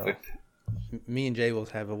so perfect. Me and Jay will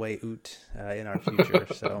have A Way Out in our future,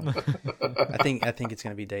 so I think it's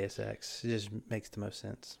going to be Deus Ex. It just makes the most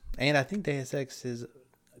sense. And I think Deus Ex is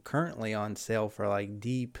currently on sale for like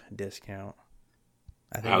deep discount.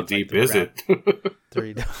 I think How deep is it?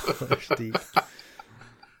 $3 deep.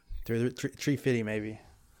 $3.50 maybe.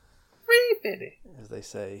 $3.50, as they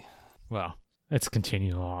say. Well, let's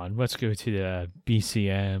continue on. Let's go to the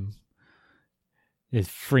BCM, the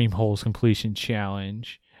Freeholes Completion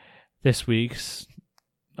Challenge. This week's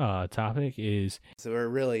topic is... So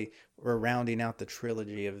we're rounding out the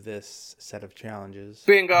trilogy of this set of challenges.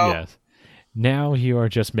 Bingo! Yes. Now you are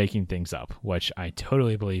just making things up, which I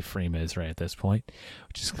totally believe Freema is right at this point,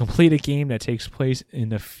 which is complete a game that takes place in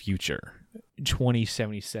the future,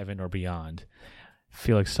 2077 or beyond. I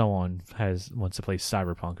feel like someone wants to play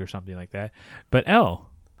Cyberpunk or something like that. But L,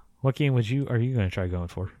 what game are you going to try going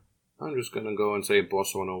for? I'm just going to go and say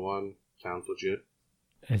Boss 101. Sounds legit.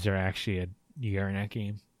 Is there actually a year in that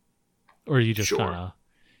game? Or are you just kind of...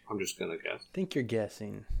 I'm just going to guess. I think you're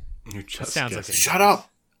guessing. You're just sounds guessing. like Shut up!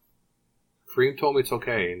 Freem told me it's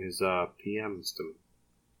okay in his PMs to me.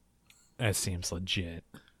 That seems legit.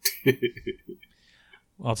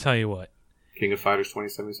 I'll tell you what. King of Fighters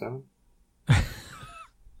 2077?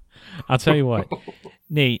 I'll tell you what.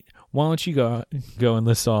 Nate, why don't you go and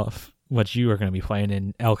list off what you are going to be playing,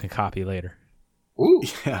 and Elle can copy later. Ooh.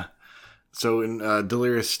 Yeah. So in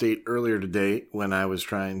Delirious State earlier today, when I was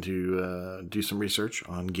trying to do some research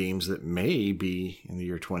on games that may be in the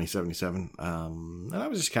year 2077, and I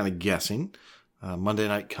was just kind of guessing. Monday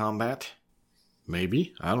Night Combat,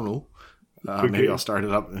 maybe. I don't know. Maybe I'll start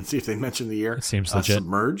it up and see if they mention the year. It seems legit.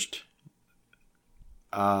 Submerged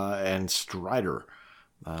and Strider,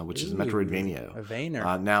 which is a Metroidvania. A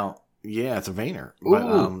Vayner. Now, yeah, it's a Vayner. Ooh, But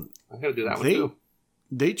I gotta do that one too.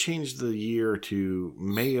 They changed the year to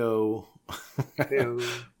Mayo,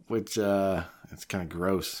 which it's kind of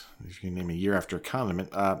gross. You can name a year after a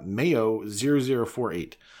condiment. Mayo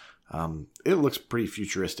 0048. It looks pretty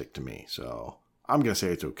futuristic to me, so I'm going to say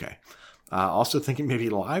it's okay. Also thinking maybe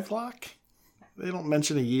Livelock. They don't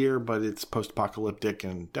mention a year, but it's post-apocalyptic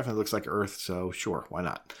and definitely looks like Earth, so sure, why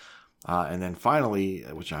not? And then finally,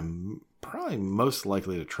 which I'm probably most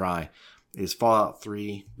likely to try, is Fallout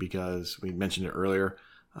 3 because we mentioned it earlier.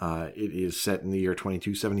 It is set in the year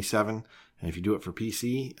 2277, and if you do it for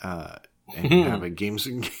PC and you have a games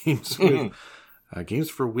with games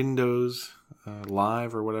for Windows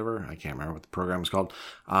Live or whatever, I can't remember what the program is called.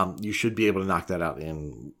 You should be able to knock that out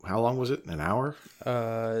in, how long was it? An hour?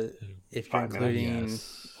 If you're including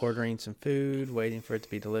ordering some food, waiting for it to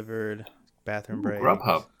be delivered, bathroom breaks,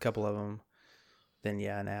 Grubhub. a couple of them, then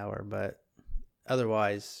yeah, an hour. But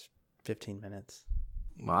otherwise, 15 minutes.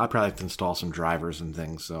 Well, I probably have to install some drivers and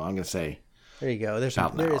things, so I'm going to say There you go. There is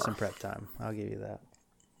hour. some prep time. I'll give you that.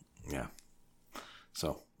 Yeah.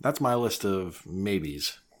 So that's my list of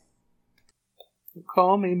maybes.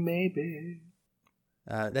 Call me maybe.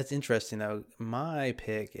 That's interesting, though. My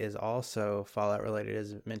pick is also Fallout related,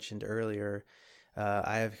 as mentioned earlier.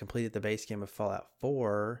 I have completed the base game of Fallout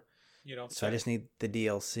 4, so I just need the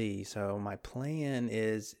DLC. So my plan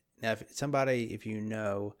is, now if you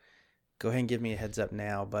know, go ahead and give me a heads up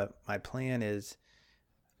now, but my plan is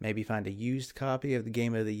maybe find a used copy of the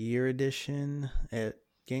Game of the Year edition at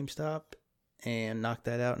GameStop and knock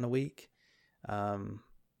that out in a week.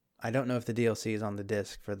 I don't know if the DLC is on the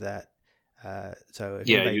disc for that. So if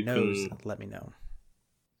anybody knows, let me know.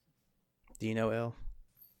 Do you know, El?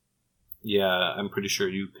 Yeah, I'm pretty sure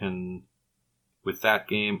you can, with that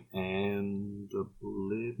game and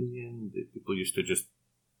Oblivion, people used to just,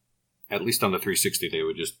 at least on the 360, they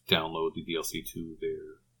would just download the DLC to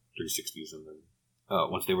their 360s and then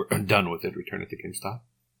once they were done with it, return it to GameStop.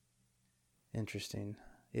 Interesting.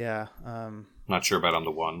 Yeah. Not sure about on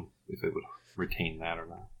the One, if it would retain that or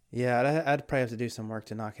not. Yeah, I'd probably have to do some work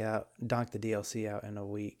to knock the DLC out in a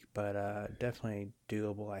week, but definitely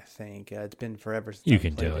doable, I think. It's been forever since You I've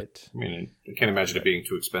can played do it. I mean, I can't imagine it being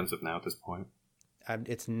too expensive now at this point.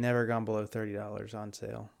 It's never gone below $30 on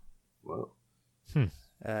sale. Well,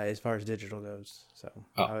 as far as digital goes. So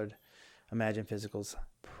I would imagine physical's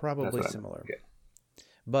probably similar.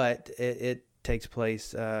 But it takes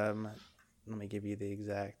place, let me give you the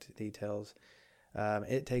exact details.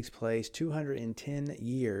 It takes place 210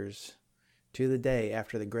 years to the day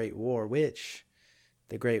after the Great War, which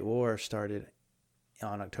the Great War started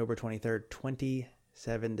on October 23rd,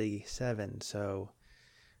 2077. So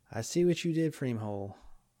I see what you did, Freemhole.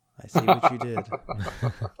 I see what you did.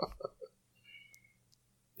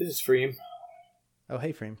 this is Freem. Oh,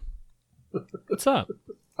 hey, Freem. What's up?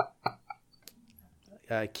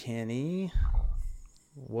 Kenny,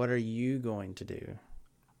 what are you going to do?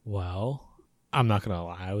 Well, I'm not going to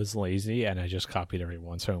lie. I was lazy, and I just copied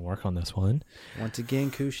everyone, so I can work on this one. Once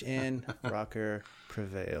again, Koosh and Rocker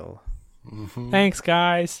prevail. Mm-hmm. Thanks,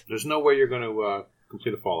 guys. There's no way you're going to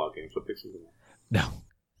complete a Fallout game, so pick something else. No.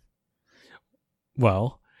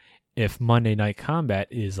 Well, if Monday Night Combat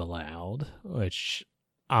is allowed, which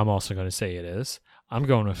I'm also going to say it is, I'm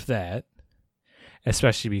going with that,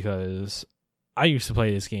 especially because I used to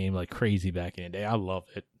play this game like crazy back in the day. I love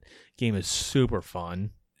it. Game is super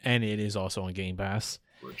fun, and it is also on Game Pass.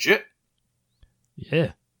 Legit.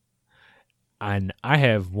 Yeah. And I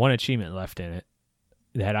have one achievement left in it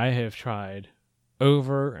that I have tried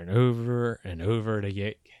over and over and over to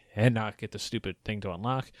get and not get the stupid thing to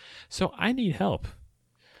unlock. So I need help.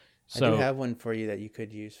 So, I do have one for you that you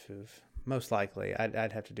could use, Foof. Most likely.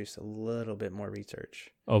 I'd have to do a little bit more research.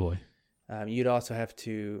 oh boy. You'd also have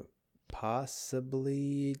to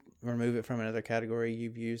possibly remove it from another category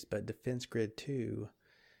you've used, but Defense Grid 2,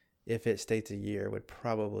 if it states a year, would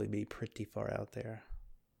probably be pretty far out there.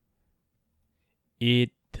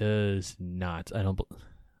 It does not.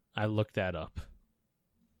 I looked that up.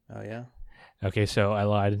 Oh, yeah? Okay, so I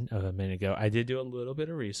lied a minute ago. I did do a little bit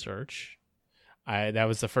of research. That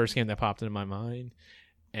was the first game that popped into my mind,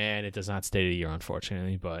 and it does not state a year,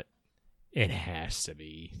 unfortunately, but it has to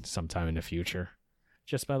be sometime in the future,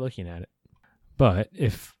 just by looking at it. But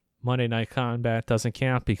if Monday Night Combat doesn't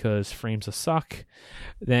count because frames a suck,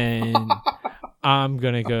 then I'm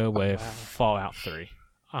going to go with Fallout 3.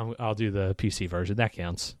 I'll do the PC version. That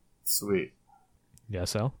counts. Sweet. Yeah,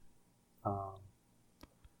 so? Oh,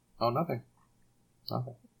 nothing.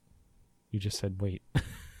 Nothing. You just said wait.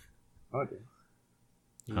 Oh, I did.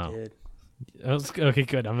 You Oh. did. Okay,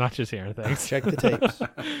 good. I'm not just hearing things. Check the tapes.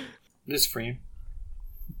 This is Freem.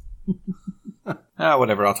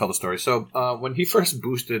 Whatever, I'll tell the story. So, when he first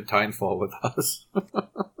boosted Titanfall with us,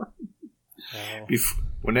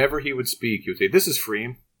 whenever he would speak, he would say, "This is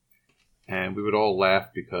Freem." And we would all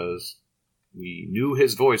laugh because we knew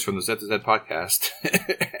his voice from the Z to Z podcast.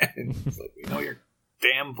 And it's like, we know your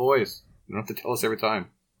damn voice. You don't have to tell us every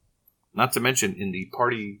time. Not to mention, in the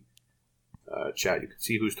party chat, you could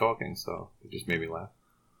see who's talking, so it just made me laugh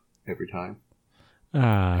every time.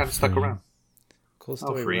 Kind of stuck around. Cool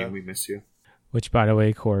story, Free, bro. we miss you. Which, by the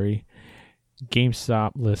way, Corey,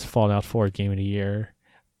 GameStop lists Fallout 4 Game of the Year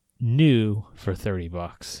new for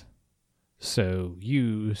 $30. So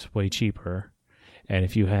used way cheaper. And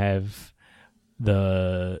if you have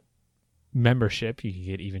the membership, you can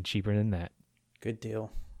get even cheaper than that. Good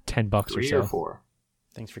deal. $10 or 3 so. or 4?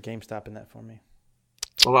 Thanks for GameStop in that for me.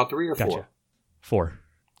 Well, about 3 or 4? Gotcha. 4.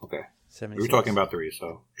 Okay. 76. We were talking about 3,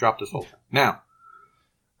 so drop this whole thing. Now,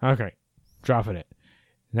 Okay. Dropping it.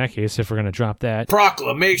 In that case, if we're going to drop that,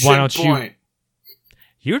 Proclamation Why don't you- Point.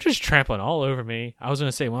 you're just trampling all over me. I was going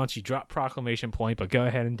to say, why don't you drop Proclamation Point, but go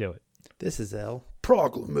ahead and do it. This is L.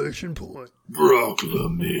 Proclamation Point.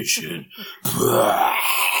 Proclamation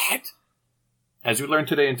Point. As we learned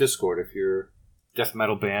today in Discord, if your death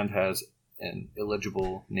metal band has an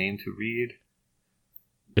illegible name to read,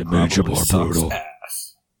 Immeasurable sucks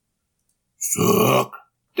ass. Suck.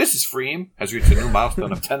 This is Freem, has reached a new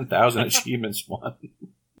milestone of 10,000 achievements won.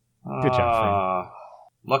 Good job, Freem.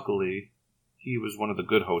 Luckily, he was one of the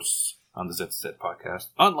good hosts on the ZZ podcast.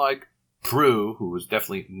 Unlike Prue, who was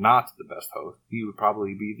definitely not the best host, he would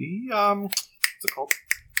probably be the, what's it called?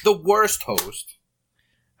 The worst host.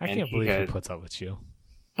 I And can't he believe he had- puts up with you.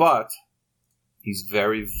 But he's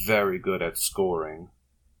very, very good at scoring.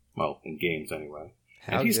 Well, in games anyway.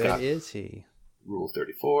 How And he's good got- is he? Rule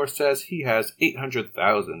 34 says he has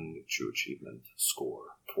 800,000 true achievement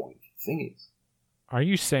score point thingies. Are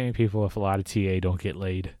you saying people with a lot of TA don't get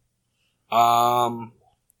laid? I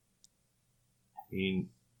mean,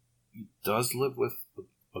 he does live with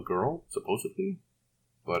a girl, supposedly,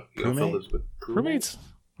 but he also Crewmate? lives with Roommates?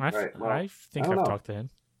 Right, well, I think I don't I've know. talked to him.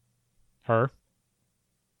 Her?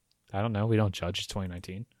 I don't know. We don't judge. It's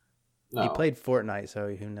 2019. No. He played Fortnite,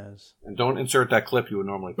 so who knows? And don't insert that clip you would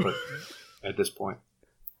normally put at this point.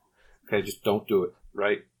 Okay, just don't do it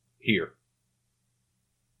right here.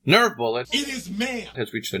 Nerve Bullet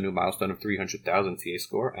has reached a new milestone of 300,000 TA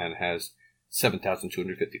score and has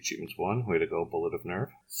 7,250 achievements won. Way to go, Bullet of Nerve.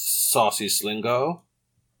 Saucy Slingo.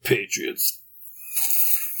 Patriots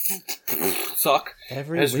suck.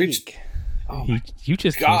 Every Has week. reached- Oh my You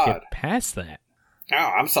just can't God. get past that. Oh,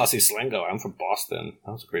 I'm Saucy Slingo. I'm from Boston.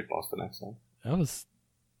 That was a great Boston accent. That was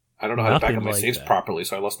I don't know how to back Nothing up my like saves that. properly,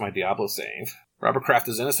 so I lost my Diablo save. Robert Kraft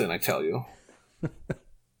is innocent, I tell you.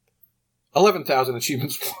 11,000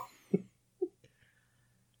 achievements.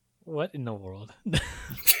 what in the world? That's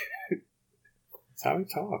how he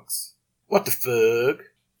talks. What the fuck?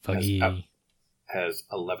 Fuggy. Has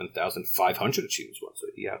 11,500 achievements won, so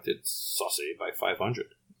he outdid Saucy by 500.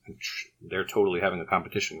 They're totally having a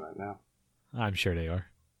competition right now. I'm sure they are.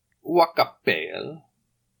 Wakapel,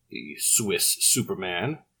 the Swiss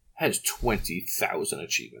Superman, has 20,000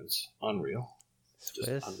 achievements. Unreal. Just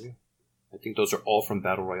Swiss. unreal. I think those are all from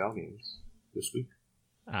Battle Royale games this week.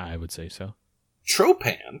 I would say so.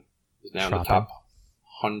 Tropan is now in the Tropan. top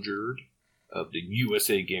 100 of the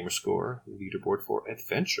USA Gamerscore leaderboard for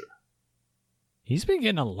Adventure. He's been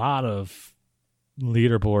getting a lot of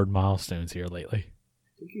leaderboard milestones here lately.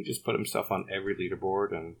 I think he just put himself on every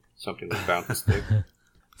leaderboard and something was bound to stick.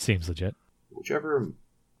 Seems legit. Whichever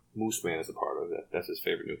Moose Man is a part of it, that's his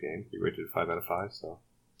favorite new game. He rated it 5 out of 5, so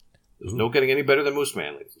there's no getting any better than Moose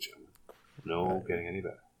Man, ladies and gentlemen. No Right. getting any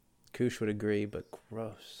better. Koosh would agree, but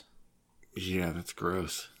gross. Yeah, that's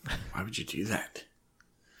gross. Why would you do that?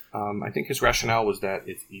 I think his rationale was that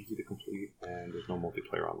it's easy to complete and there's no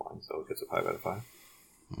multiplayer online, so it gets a 5 out of 5.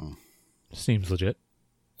 Seems legit.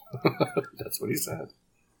 That's what he said.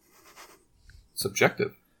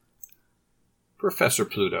 Subjective. Professor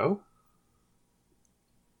Pluto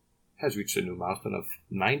has reached a new milestone of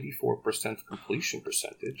 94% completion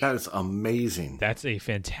percentage. That is amazing. That's a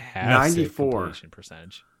fantastic 94. completion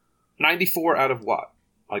percentage. 94 out of what?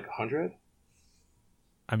 Like 100?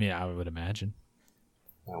 I mean, I would imagine.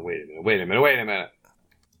 Oh, wait a minute.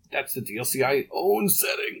 That's the DLC I own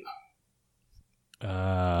setting.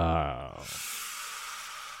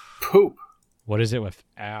 Poop. What is it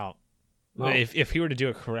without? No. If he were to do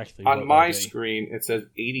it correctly, what On would my it be? screen, it says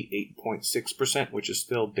 88.6%, which is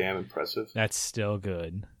still damn impressive. That's still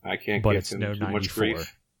good. I can't But give it's him no too much 94.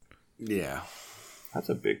 grief. Yeah. That's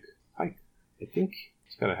a big hike. I think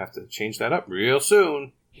he's going to have to change that up real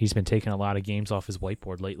soon. He's been taking a lot of games off his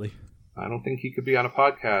whiteboard lately. I don't think he could be on a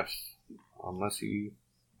podcast unless he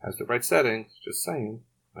has the right settings. Just saying.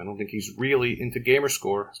 I don't think he's really into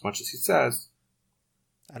Gamerscore as much as he says.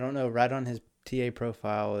 I don't know. Right on his TA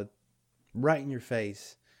profile, right in your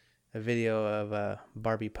face, a video of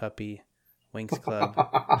Barbie Puppy, Winx Club,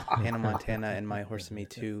 Hannah Montana, and My Horse and Me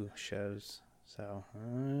 2 shows. So, I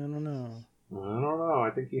don't know. I don't know.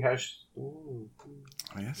 I think he has... I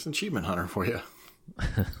mean, that's an achievement hunter for you.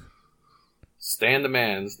 Stan the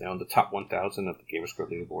Man's now in the top 1,000 of the Gamerscore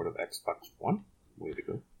leaderboard of Xbox One. Way to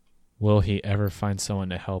go. Will he ever find someone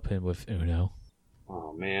to help him with Uno?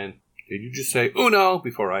 Oh, man. Did you just say Uno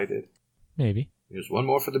before I did? Maybe. Here's one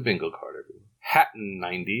more for the bingo card, everyone.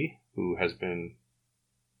 Hatton90, who has been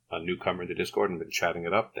a newcomer in the Discord and been chatting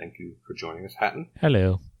it up. Thank you for joining us, Hatton.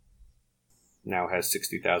 Hello. Now has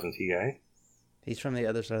 60,000 TA. He's from the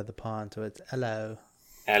other side of the pond, so it's hello.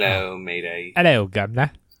 Hello, Mayday. Hello,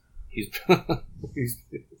 Governor. He's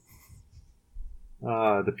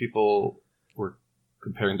the people were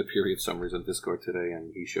comparing the period summaries on Discord today,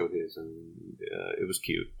 and he showed his, and it was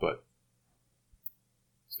cute, but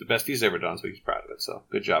it's the best he's ever done, so he's proud of it. So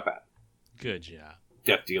good job, Pat. Good job.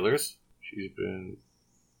 Death Dealers. She's been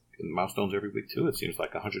getting milestones every week too. It seems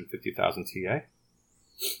like 150,000 TA.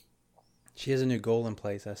 She has a new goal in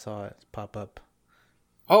place. I saw it pop up.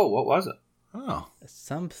 Oh, what was it? Oh.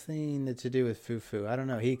 Something to do with Fufu. I don't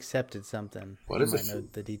know. He accepted something. What is I it? know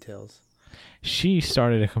the details. She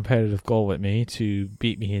started a competitive goal with me to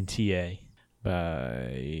beat me in TA by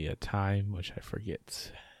a time which I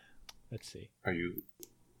forget. Let's see. Are you?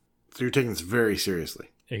 So you're taking this very seriously.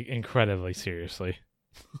 Incredibly seriously.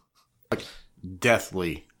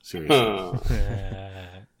 Deathly seriously.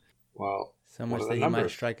 Well, So much what are that the he might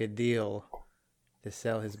numbers? strike a deal to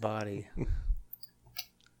sell his body.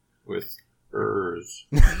 With hers.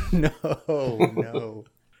 No.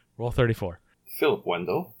 Roll 34. Philip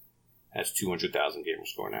Wendell has 200,000 gamer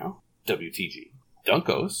score now. WTG.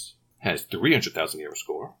 Dunkos has 300,000 gamer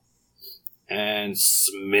score. And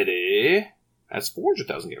Smitty has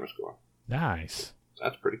 400,000 gamer score. Nice.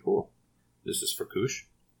 That's pretty cool. This is for Koosh.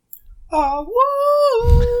 Oh,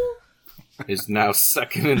 woo! Is now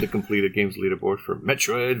second in the completed games leaderboard for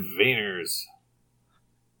Metroidvanias.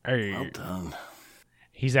 Hey. Well done.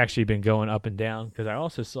 He's actually been going up and down because I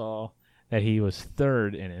also saw that he was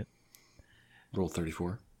third in it. Roll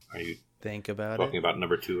 34. Are you Think about talking it. about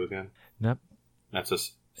number 2 again? Nope. That's a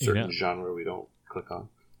certain Yeah. genre we don't click on.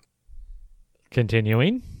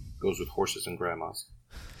 Continuing. Goes with horses and grandmas.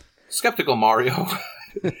 Skeptical Mario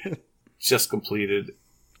just completed,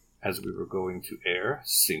 as we were going to air,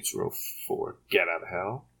 Saints Row 4 Get Out of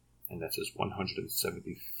Hell. And that's his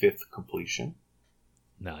 175th completion.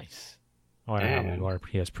 Nice. I wonder how many And- more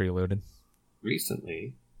he has preloaded.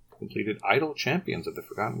 Recently completed Idol Champions of the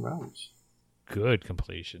Forgotten Realms. Good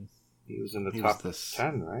completion. He was in the He was top this-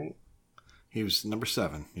 10, right? He was number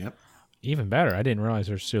 7. Yep. Even better. I didn't realize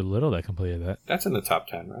there's so little that completed that. That's in the top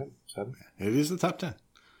 10, right? 7? It is the top 10.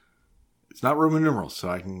 It's not Roman numerals, so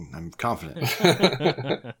I'm confident.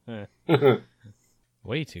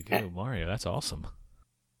 Way to go, Mario. That's awesome.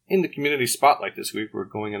 In the community spotlight this week, we're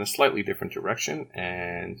going in a slightly different direction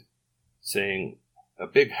and saying a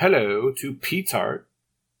big hello to P-Tart,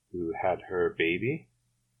 who had her baby.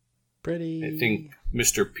 Pretty. I think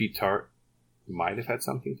Mr. P-Tart might have had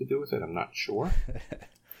something to do with it. I'm not sure.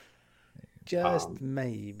 Just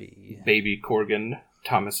maybe. Baby Corgan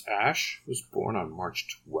Thomas Ash was born on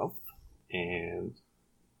March 12th, and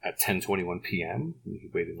at 10:21 p.m., he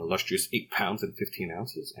weighed an illustrious 8 pounds and 15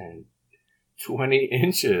 ounces and 20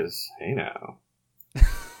 inches. Hey now.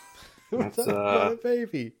 That's, What a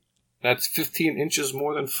baby. That's 15 inches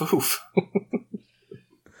more than Foof.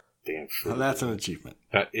 Damn sure. Well, that's an achievement.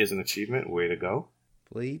 That is an achievement. Way to go.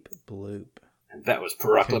 Bleep bloop. And that was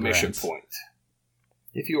Proclamation Congrats. Point.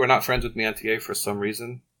 If you are not friends with me on TA for some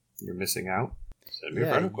reason, you're missing out. Send me a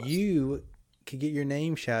friend Yeah, request. you could get your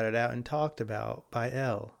name shouted out and talked about by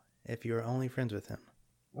L if you were only friends with him.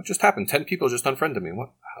 What just happened? 10 people just unfriended me.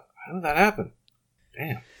 What? How did that happen?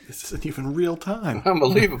 Damn. This isn't even real time.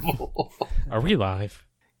 Unbelievable. Are we live?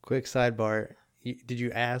 Quick sidebar. Did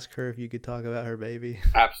you ask her if you could talk about her baby?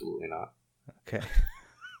 Absolutely not. Okay.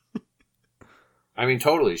 I mean,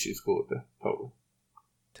 totally, she's cool with it. Totally.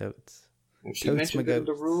 Totes. If she Totes mentioned my it in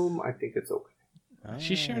the goats. room, I think it's okay.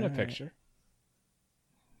 She's sharing a Alright. picture.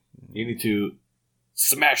 You need to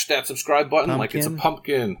smash that subscribe button like it's a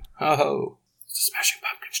pumpkin. Oh. It's a smashing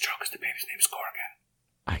pumpkin stroke because the baby's name is Corrigan.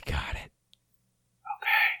 I got it.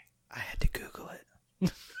 I had to Google it.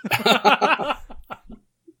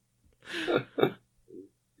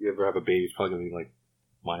 You ever have a baby, it's probably going to be like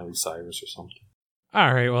Miley Cyrus or something.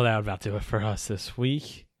 All right. Well, that about do it for us this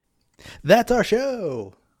week. That's our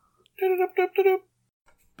show.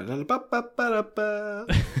 Ba-da-da-ba-ba-ba-da-ba.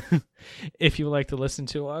 If you would like to listen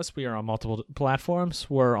to us, we are on multiple platforms.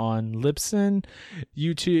 We're on Libsyn,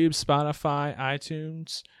 YouTube, Spotify,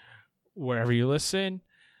 iTunes, wherever you listen.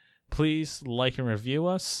 Please like and review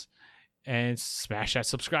us and smash that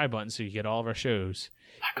subscribe button so you get all of our shows.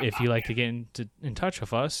 If you'd like to get in touch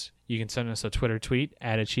with us, you can send us a Twitter tweet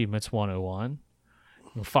at Achievements101.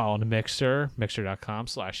 Follow the Mixer,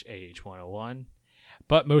 mixer.com/AH101.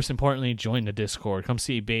 But most importantly, join the Discord. Come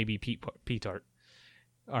see baby Pete Art.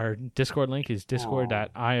 Our Discord link is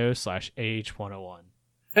discord.io/AH101.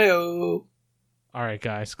 Heyo. All right,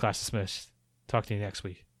 guys. Class dismissed. Talk to you next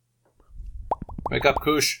week. Wake up,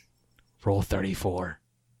 Koosh. Roll 34.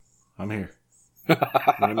 I'm here. What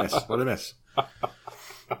did I miss? What did I miss?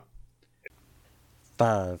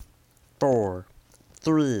 5, 4,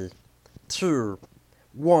 3, 2,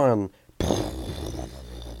 1.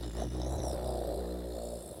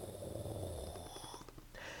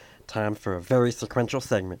 Time for a very sequential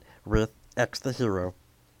segment with X the Hero,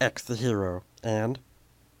 and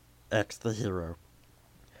X the Hero.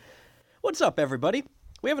 What's up, everybody?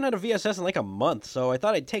 We haven't had a VSS in like a month, so I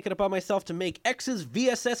thought I'd take it upon myself to make X's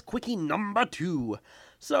VSS Quickie number 2.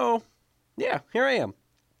 So, yeah, here I am.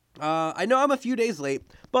 I know I'm a few days late,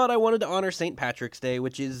 but I wanted to honor St. Patrick's Day,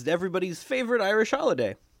 which is everybody's favorite Irish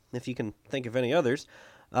holiday, if you can think of any others.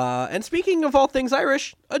 And speaking of all things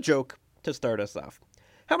Irish, a joke to start us off.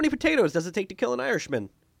 How many potatoes does it take to kill an Irishman?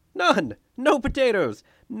 None! No potatoes!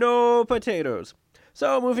 No potatoes!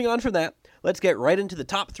 So, moving on from that, let's get right into the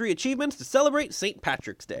top 3 achievements to celebrate St.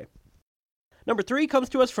 Patrick's Day. Number 3 comes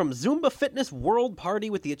to us from Zumba Fitness World Party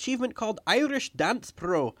with the achievement called Irish Dance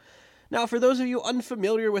Pro. Now, for those of you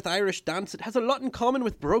unfamiliar with Irish dance, it has a lot in common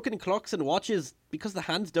with broken clocks and watches, because the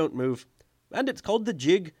hands don't move. And it's called the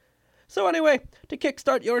jig. So anyway, to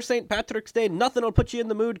kickstart your St. Patrick's Day, nothing will put you in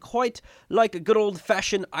the mood quite like a good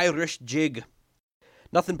old-fashioned Irish jig.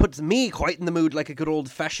 Nothing puts me quite in the mood like a good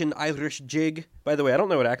old-fashioned Irish jig. By the way, I don't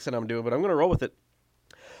know what accent I'm doing, but I'm going to roll with it.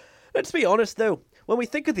 Let's be honest, though. When we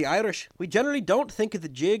think of the Irish, we generally don't think of the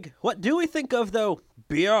jig. What do we think of, though?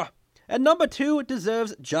 Beer. And number 2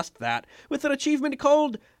 deserves just that, with an achievement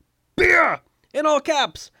called Beer! In all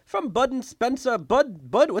caps, from Bud and Spencer.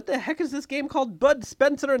 Bud, what the heck is this game called? Bud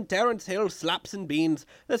Spencer and Terence Hill Slaps and Beans.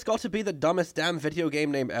 That's got to be the dumbest damn video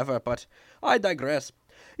game name ever, but I digress.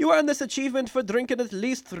 You earn this achievement for drinking at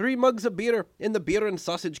least 3 mugs of beer in the beer and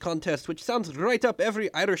sausage contest, which sounds right up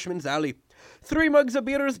every Irishman's alley. 3 mugs of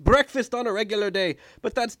beer is breakfast on a regular day,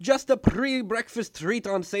 but that's just a pre-breakfast treat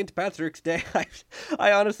on St. Patrick's Day.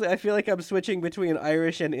 I honestly feel like I'm switching between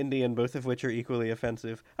Irish and Indian, both of which are equally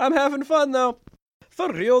offensive. I'm having fun, though.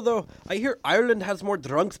 For real, though, I hear Ireland has more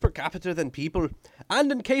drunks per capita than people.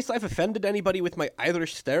 And in case I've offended anybody with my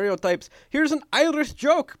Irish stereotypes, here's an Irish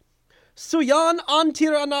joke. Suyan an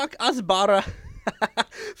Tiranach Asbara.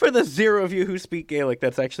 For the 0 of you who speak Gaelic,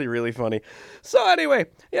 that's actually really funny. So anyway,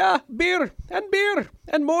 yeah, beer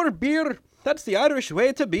and more beer. That's the Irish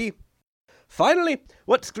way to be. Finally,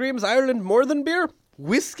 what screams Ireland more than beer?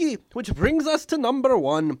 Whiskey, which brings us to number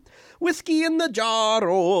 1. Whiskey in the jar,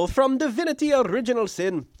 oh, from Divinity Original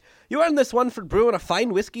Sin. You earn this one for brewing a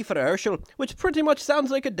fine whiskey for Herschel, which pretty much sounds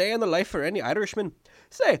like a day in the life for any Irishman.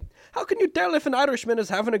 Say, how can you tell if an Irishman is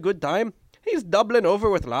having a good time? He's doubling over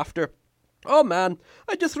with laughter. Oh man,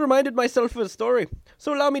 I just reminded myself of a story,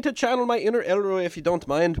 so allow me to channel my inner Elroy if you don't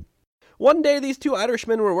mind. One day these 2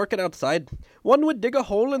 Irishmen were working outside. One would dig a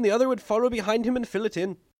hole and the other would follow behind him and fill it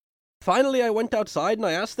in. Finally, I went outside and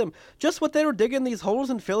I asked them just what they were digging these holes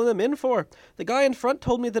and filling them in for. The guy in front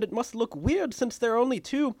told me that it must look weird since they're only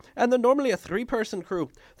 2, and they're normally a 3-person crew.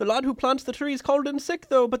 The lad who plants the trees called in sick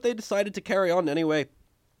though, but they decided to carry on anyway.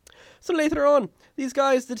 So later on, these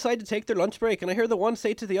guys decide to take their lunch break, and I hear the one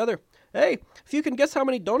say to the other, "Hey, if you can guess how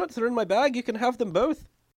many donuts are in my bag, you can have them both."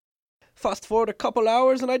 Fast forward a couple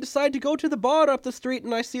hours, and I decide to go to the bar up the street,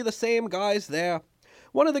 and I see the same guys there.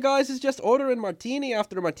 One of the guys is just ordering martini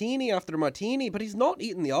after martini after martini, but he's not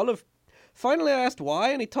eating the olive. Finally, I asked why,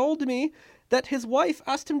 and he told me that his wife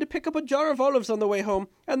asked him to pick up a jar of olives on the way home,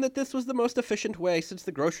 and that this was the most efficient way since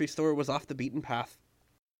the grocery store was off the beaten path.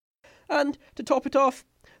 And, to top it off,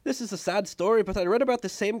 this is a sad story, but I read about the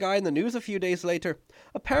same guy in the news a few days later.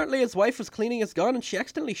 Apparently his wife was cleaning his gun and she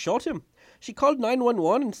accidentally shot him. She called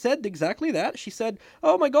 911 and said exactly that. She said,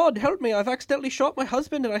 "Oh my God, help me, I've accidentally shot my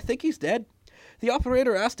husband and I think he's dead." The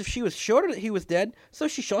operator asked if she was sure that he was dead, so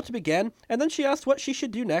she shot him again, and then she asked what she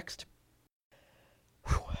should do next.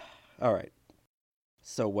 Alright.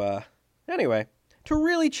 So, anyway, to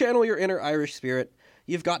really channel your inner Irish spirit,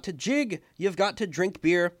 you've got to jig, you've got to drink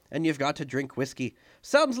beer, and you've got to drink whiskey.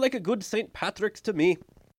 Sounds like a good St. Patrick's to me.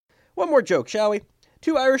 One more joke, shall we?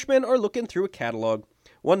 2 Irishmen are looking through a catalogue.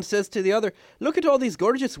 One says to the other, "Look at all these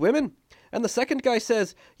gorgeous women." And the second guy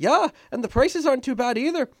says, "Yeah, and the prices aren't too bad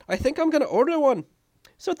either. I think I'm going to order one."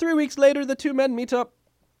 So 3 weeks later, the 2 men meet up.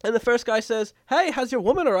 And the first guy says, "Hey, has your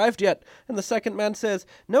woman arrived yet?" And the second man says,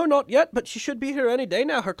 "No, not yet, but she should be here any day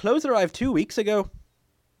now. Her clothes arrived 2 weeks ago."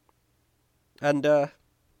 And,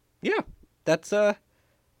 yeah, that's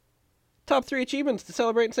Top 3 achievements to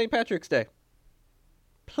celebrate St. Patrick's Day.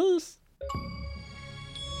 Peace.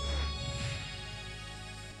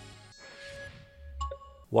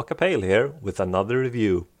 Wakapale here with another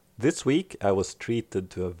review. This week I was treated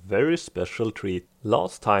to a very special treat.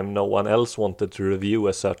 Last time no one else wanted to review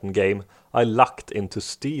a certain game, I lucked into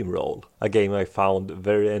Steamroll, a game I found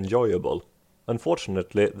very enjoyable.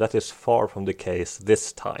 Unfortunately, that is far from the case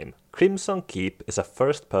this time. Crimson Keep is a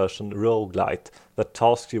first-person roguelite that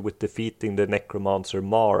tasks you with defeating the necromancer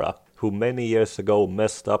Mara, who many years ago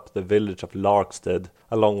messed up the village of Larkstead,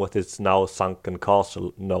 along with its now sunken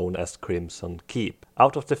castle known as Crimson Keep.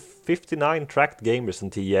 Out of the 59 tracked gamers in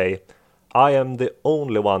TA, I am the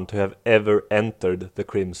only one to have ever entered the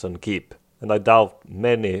Crimson Keep, and I doubt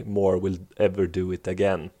many more will ever do it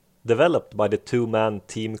again. Developed by the two-man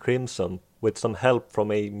Team Crimson, with some help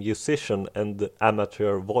from a musician and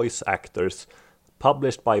amateur voice actors,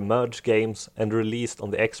 published by Merge Games and released on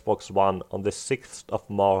the Xbox One on the 6th of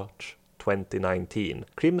March 2019.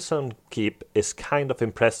 Crimson Keep is kind of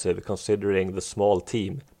impressive considering the small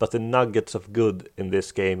team, but the nuggets of good in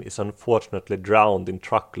this game is unfortunately drowned in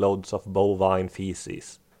truckloads of bovine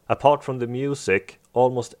feces. Apart from the music,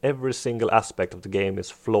 almost every single aspect of the game is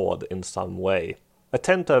flawed in some way. I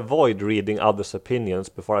tend to avoid reading others' opinions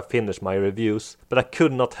before I finish my reviews, but I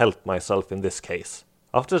could not help myself in this case.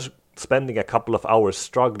 After spending a couple of hours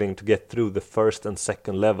struggling to get through the first and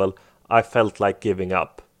second level, I felt like giving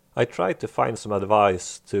up. I tried to find some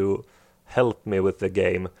advice to help me with the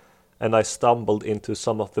game, and I stumbled into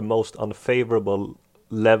some of the most unfavorable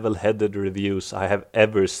level-headed reviews I have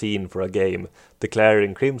ever seen for a game,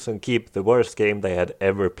 declaring Crimson Keep the worst game they had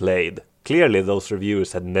ever played. Clearly those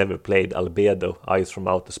reviewers had never played Albedo, Eyes from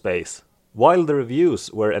Outer Space. While the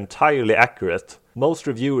reviews were entirely accurate, most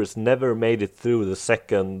reviewers never made it through the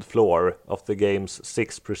second floor of the game's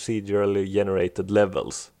 6 procedurally generated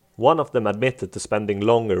levels. One of them admitted to spending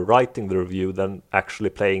longer writing the review than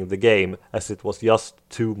actually playing the game, as it was just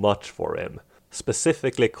too much for him,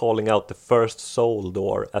 specifically calling out the first soul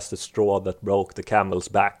door as the straw that broke the camel's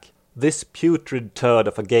back. This putrid turd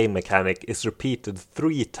of a game mechanic is repeated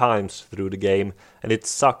 3 times through the game, and it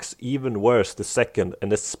sucks even worse the second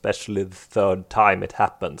and especially the third time it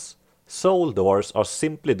happens. Soul doors are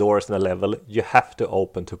simply doors in a level you have to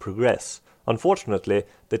open to progress. Unfortunately,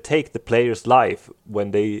 they take the player's life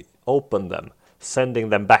when they open them, sending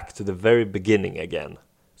them back to the very beginning again.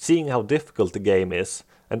 Seeing how difficult the game is,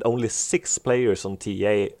 and only 6 players on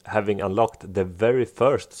TA having unlocked the very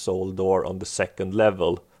first soul door on the second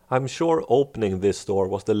level, I'm sure opening this door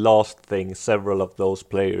was the last thing several of those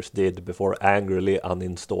players did before angrily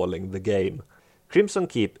uninstalling the game. Crimson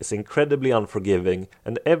Keep is incredibly unforgiving,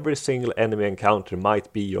 and every single enemy encounter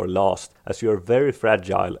might be your last, as you are very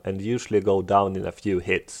fragile and usually go down in a few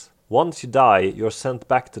hits. Once you die, you're sent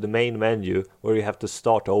back to the main menu where you have to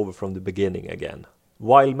start over from the beginning again.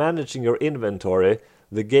 While managing your inventory,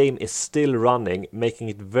 the game is still running, making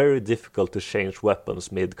it very difficult to change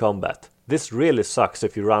weapons mid-combat. This really sucks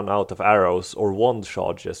if you run out of arrows or wand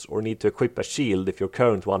charges or need to equip a shield if your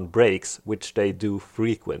current one breaks, which they do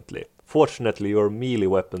frequently. Fortunately, your melee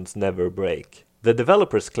weapons never break. The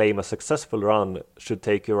developers claim a successful run should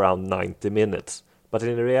take you around 90 minutes, but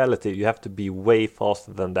in reality you have to be way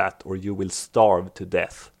faster than that or you will starve to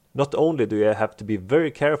death. Not only do you have to be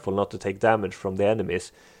very careful not to take damage from the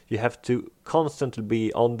enemies, you have to constantly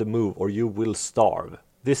be on the move or you will starve.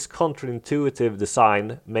 This counterintuitive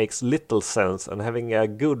design makes little sense, and having a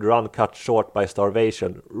good run cut short by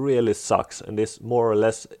starvation really sucks and is more or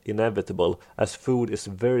less inevitable, as food is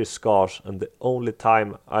very scarce, and the only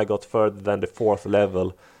time I got further than the 4th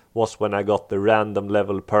level was when I got the random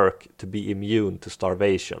level perk to be immune to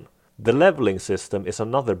starvation. The leveling system is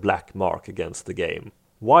another black mark against the game.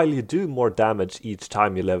 While you do more damage each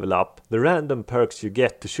time you level up, the random perks you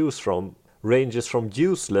get to choose from ranges from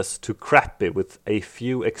useless to crappy, with a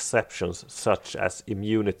few exceptions such as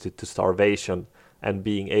immunity to starvation and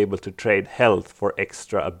being able to trade health for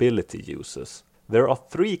extra ability uses. There are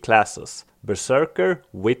 3 classes: Berserker,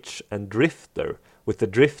 Witch and Drifter, with the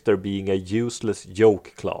Drifter being a useless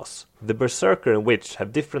yoke class. The Berserker and Witch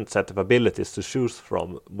have different set of abilities to choose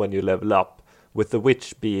from when you level up, with the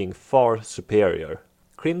Witch being far superior.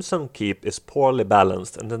 Crimson Keep is poorly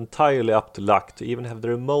balanced and entirely up to luck to even have the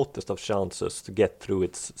remotest of chances to get through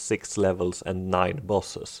its 6 levels and 9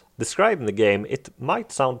 bosses. Describing the game, it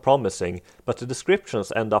might sound promising, but the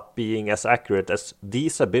descriptions end up being as accurate as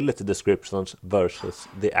these ability descriptions versus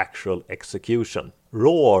the actual execution.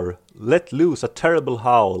 Roar! Let loose a terrible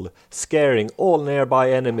howl, scaring all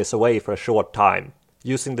nearby enemies away for a short time.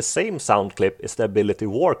 Using the same sound clip is the ability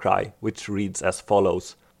Warcry, which reads as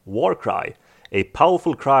follows: Warcry. A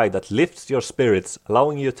powerful cry that lifts your spirits,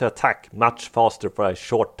 allowing you to attack much faster for a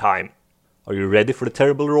short time. Are you ready for the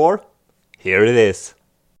terrible roar? Here it is.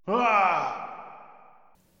 Wow.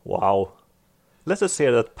 Let us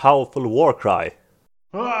hear that powerful war cry.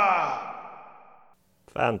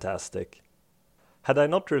 Fantastic. Had I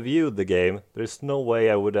not reviewed the game, there is no way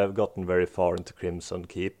I would have gotten very far into Crimson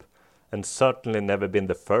Keep, and certainly never been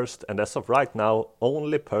the first, and as of right now,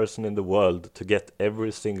 only person in the world to get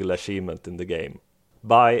every single achievement in the game.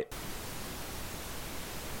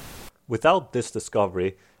 Without this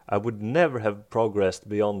discovery, I would never have progressed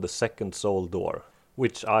beyond the second soul door,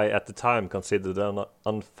 which I at the time considered an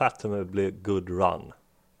unfathomably good run.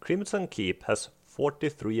 Crimson Keep has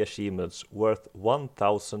 43 achievements worth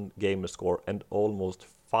 1000 gamerscore and almost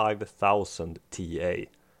 5000 TA.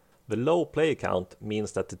 The low play count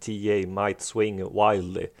means that the TA might swing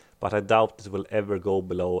wildly, but I doubt it will ever go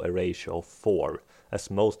below a ratio of 4,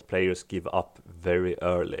 as most players give up very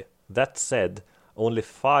early. That said, only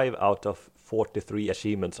 5 out of 43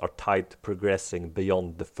 achievements are tied to progressing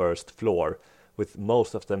beyond the first floor, with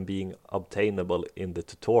most of them being obtainable in the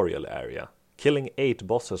tutorial area. Killing 8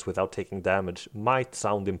 bosses without taking damage might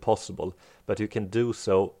sound impossible, but you can do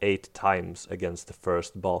so 8 times against the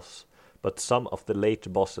first boss. But some of the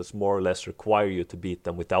later bosses more or less require you to beat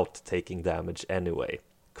them without taking damage anyway.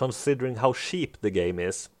 Considering how cheap the game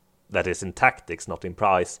is, that is in tactics, not in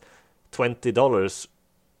price, $20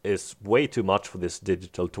 is way too much for this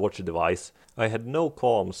digital torture device. I had no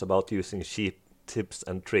qualms about using cheap tips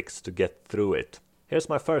and tricks to get through it. Here's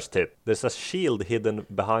my first tip. There's a shield hidden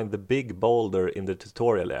behind the big boulder in the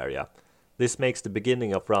tutorial area. This makes the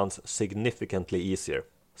beginning of rounds significantly easier.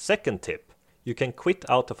 Second tip. You can quit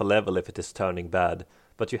out of a level if it is turning bad,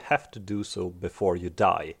 but you have to do so before you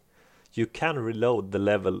die. You can reload the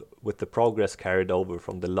level with the progress carried over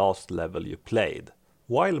from the last level you played.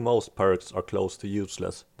 While most perks are close to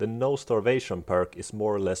useless, the no starvation perk is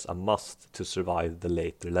more or less a must to survive the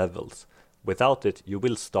later levels. Without it, you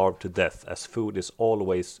will starve to death, as food is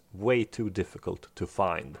always way too difficult to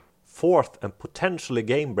find. Fourth and potentially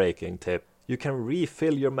game-breaking tip. You can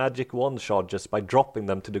refill your magic wand charges by dropping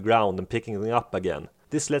them to the ground and picking them up again.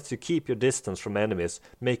 This lets you keep your distance from enemies,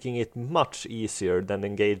 making it much easier than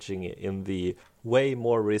engaging in the way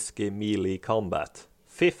more risky melee combat.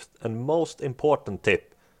 Fifth and most important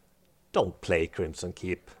tip. Don't play Crimson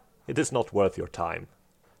Keep. It is not worth your time.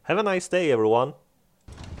 Have a nice day, everyone.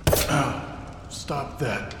 Stop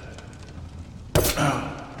that.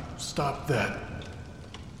 Stop that.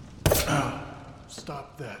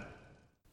 Stop that.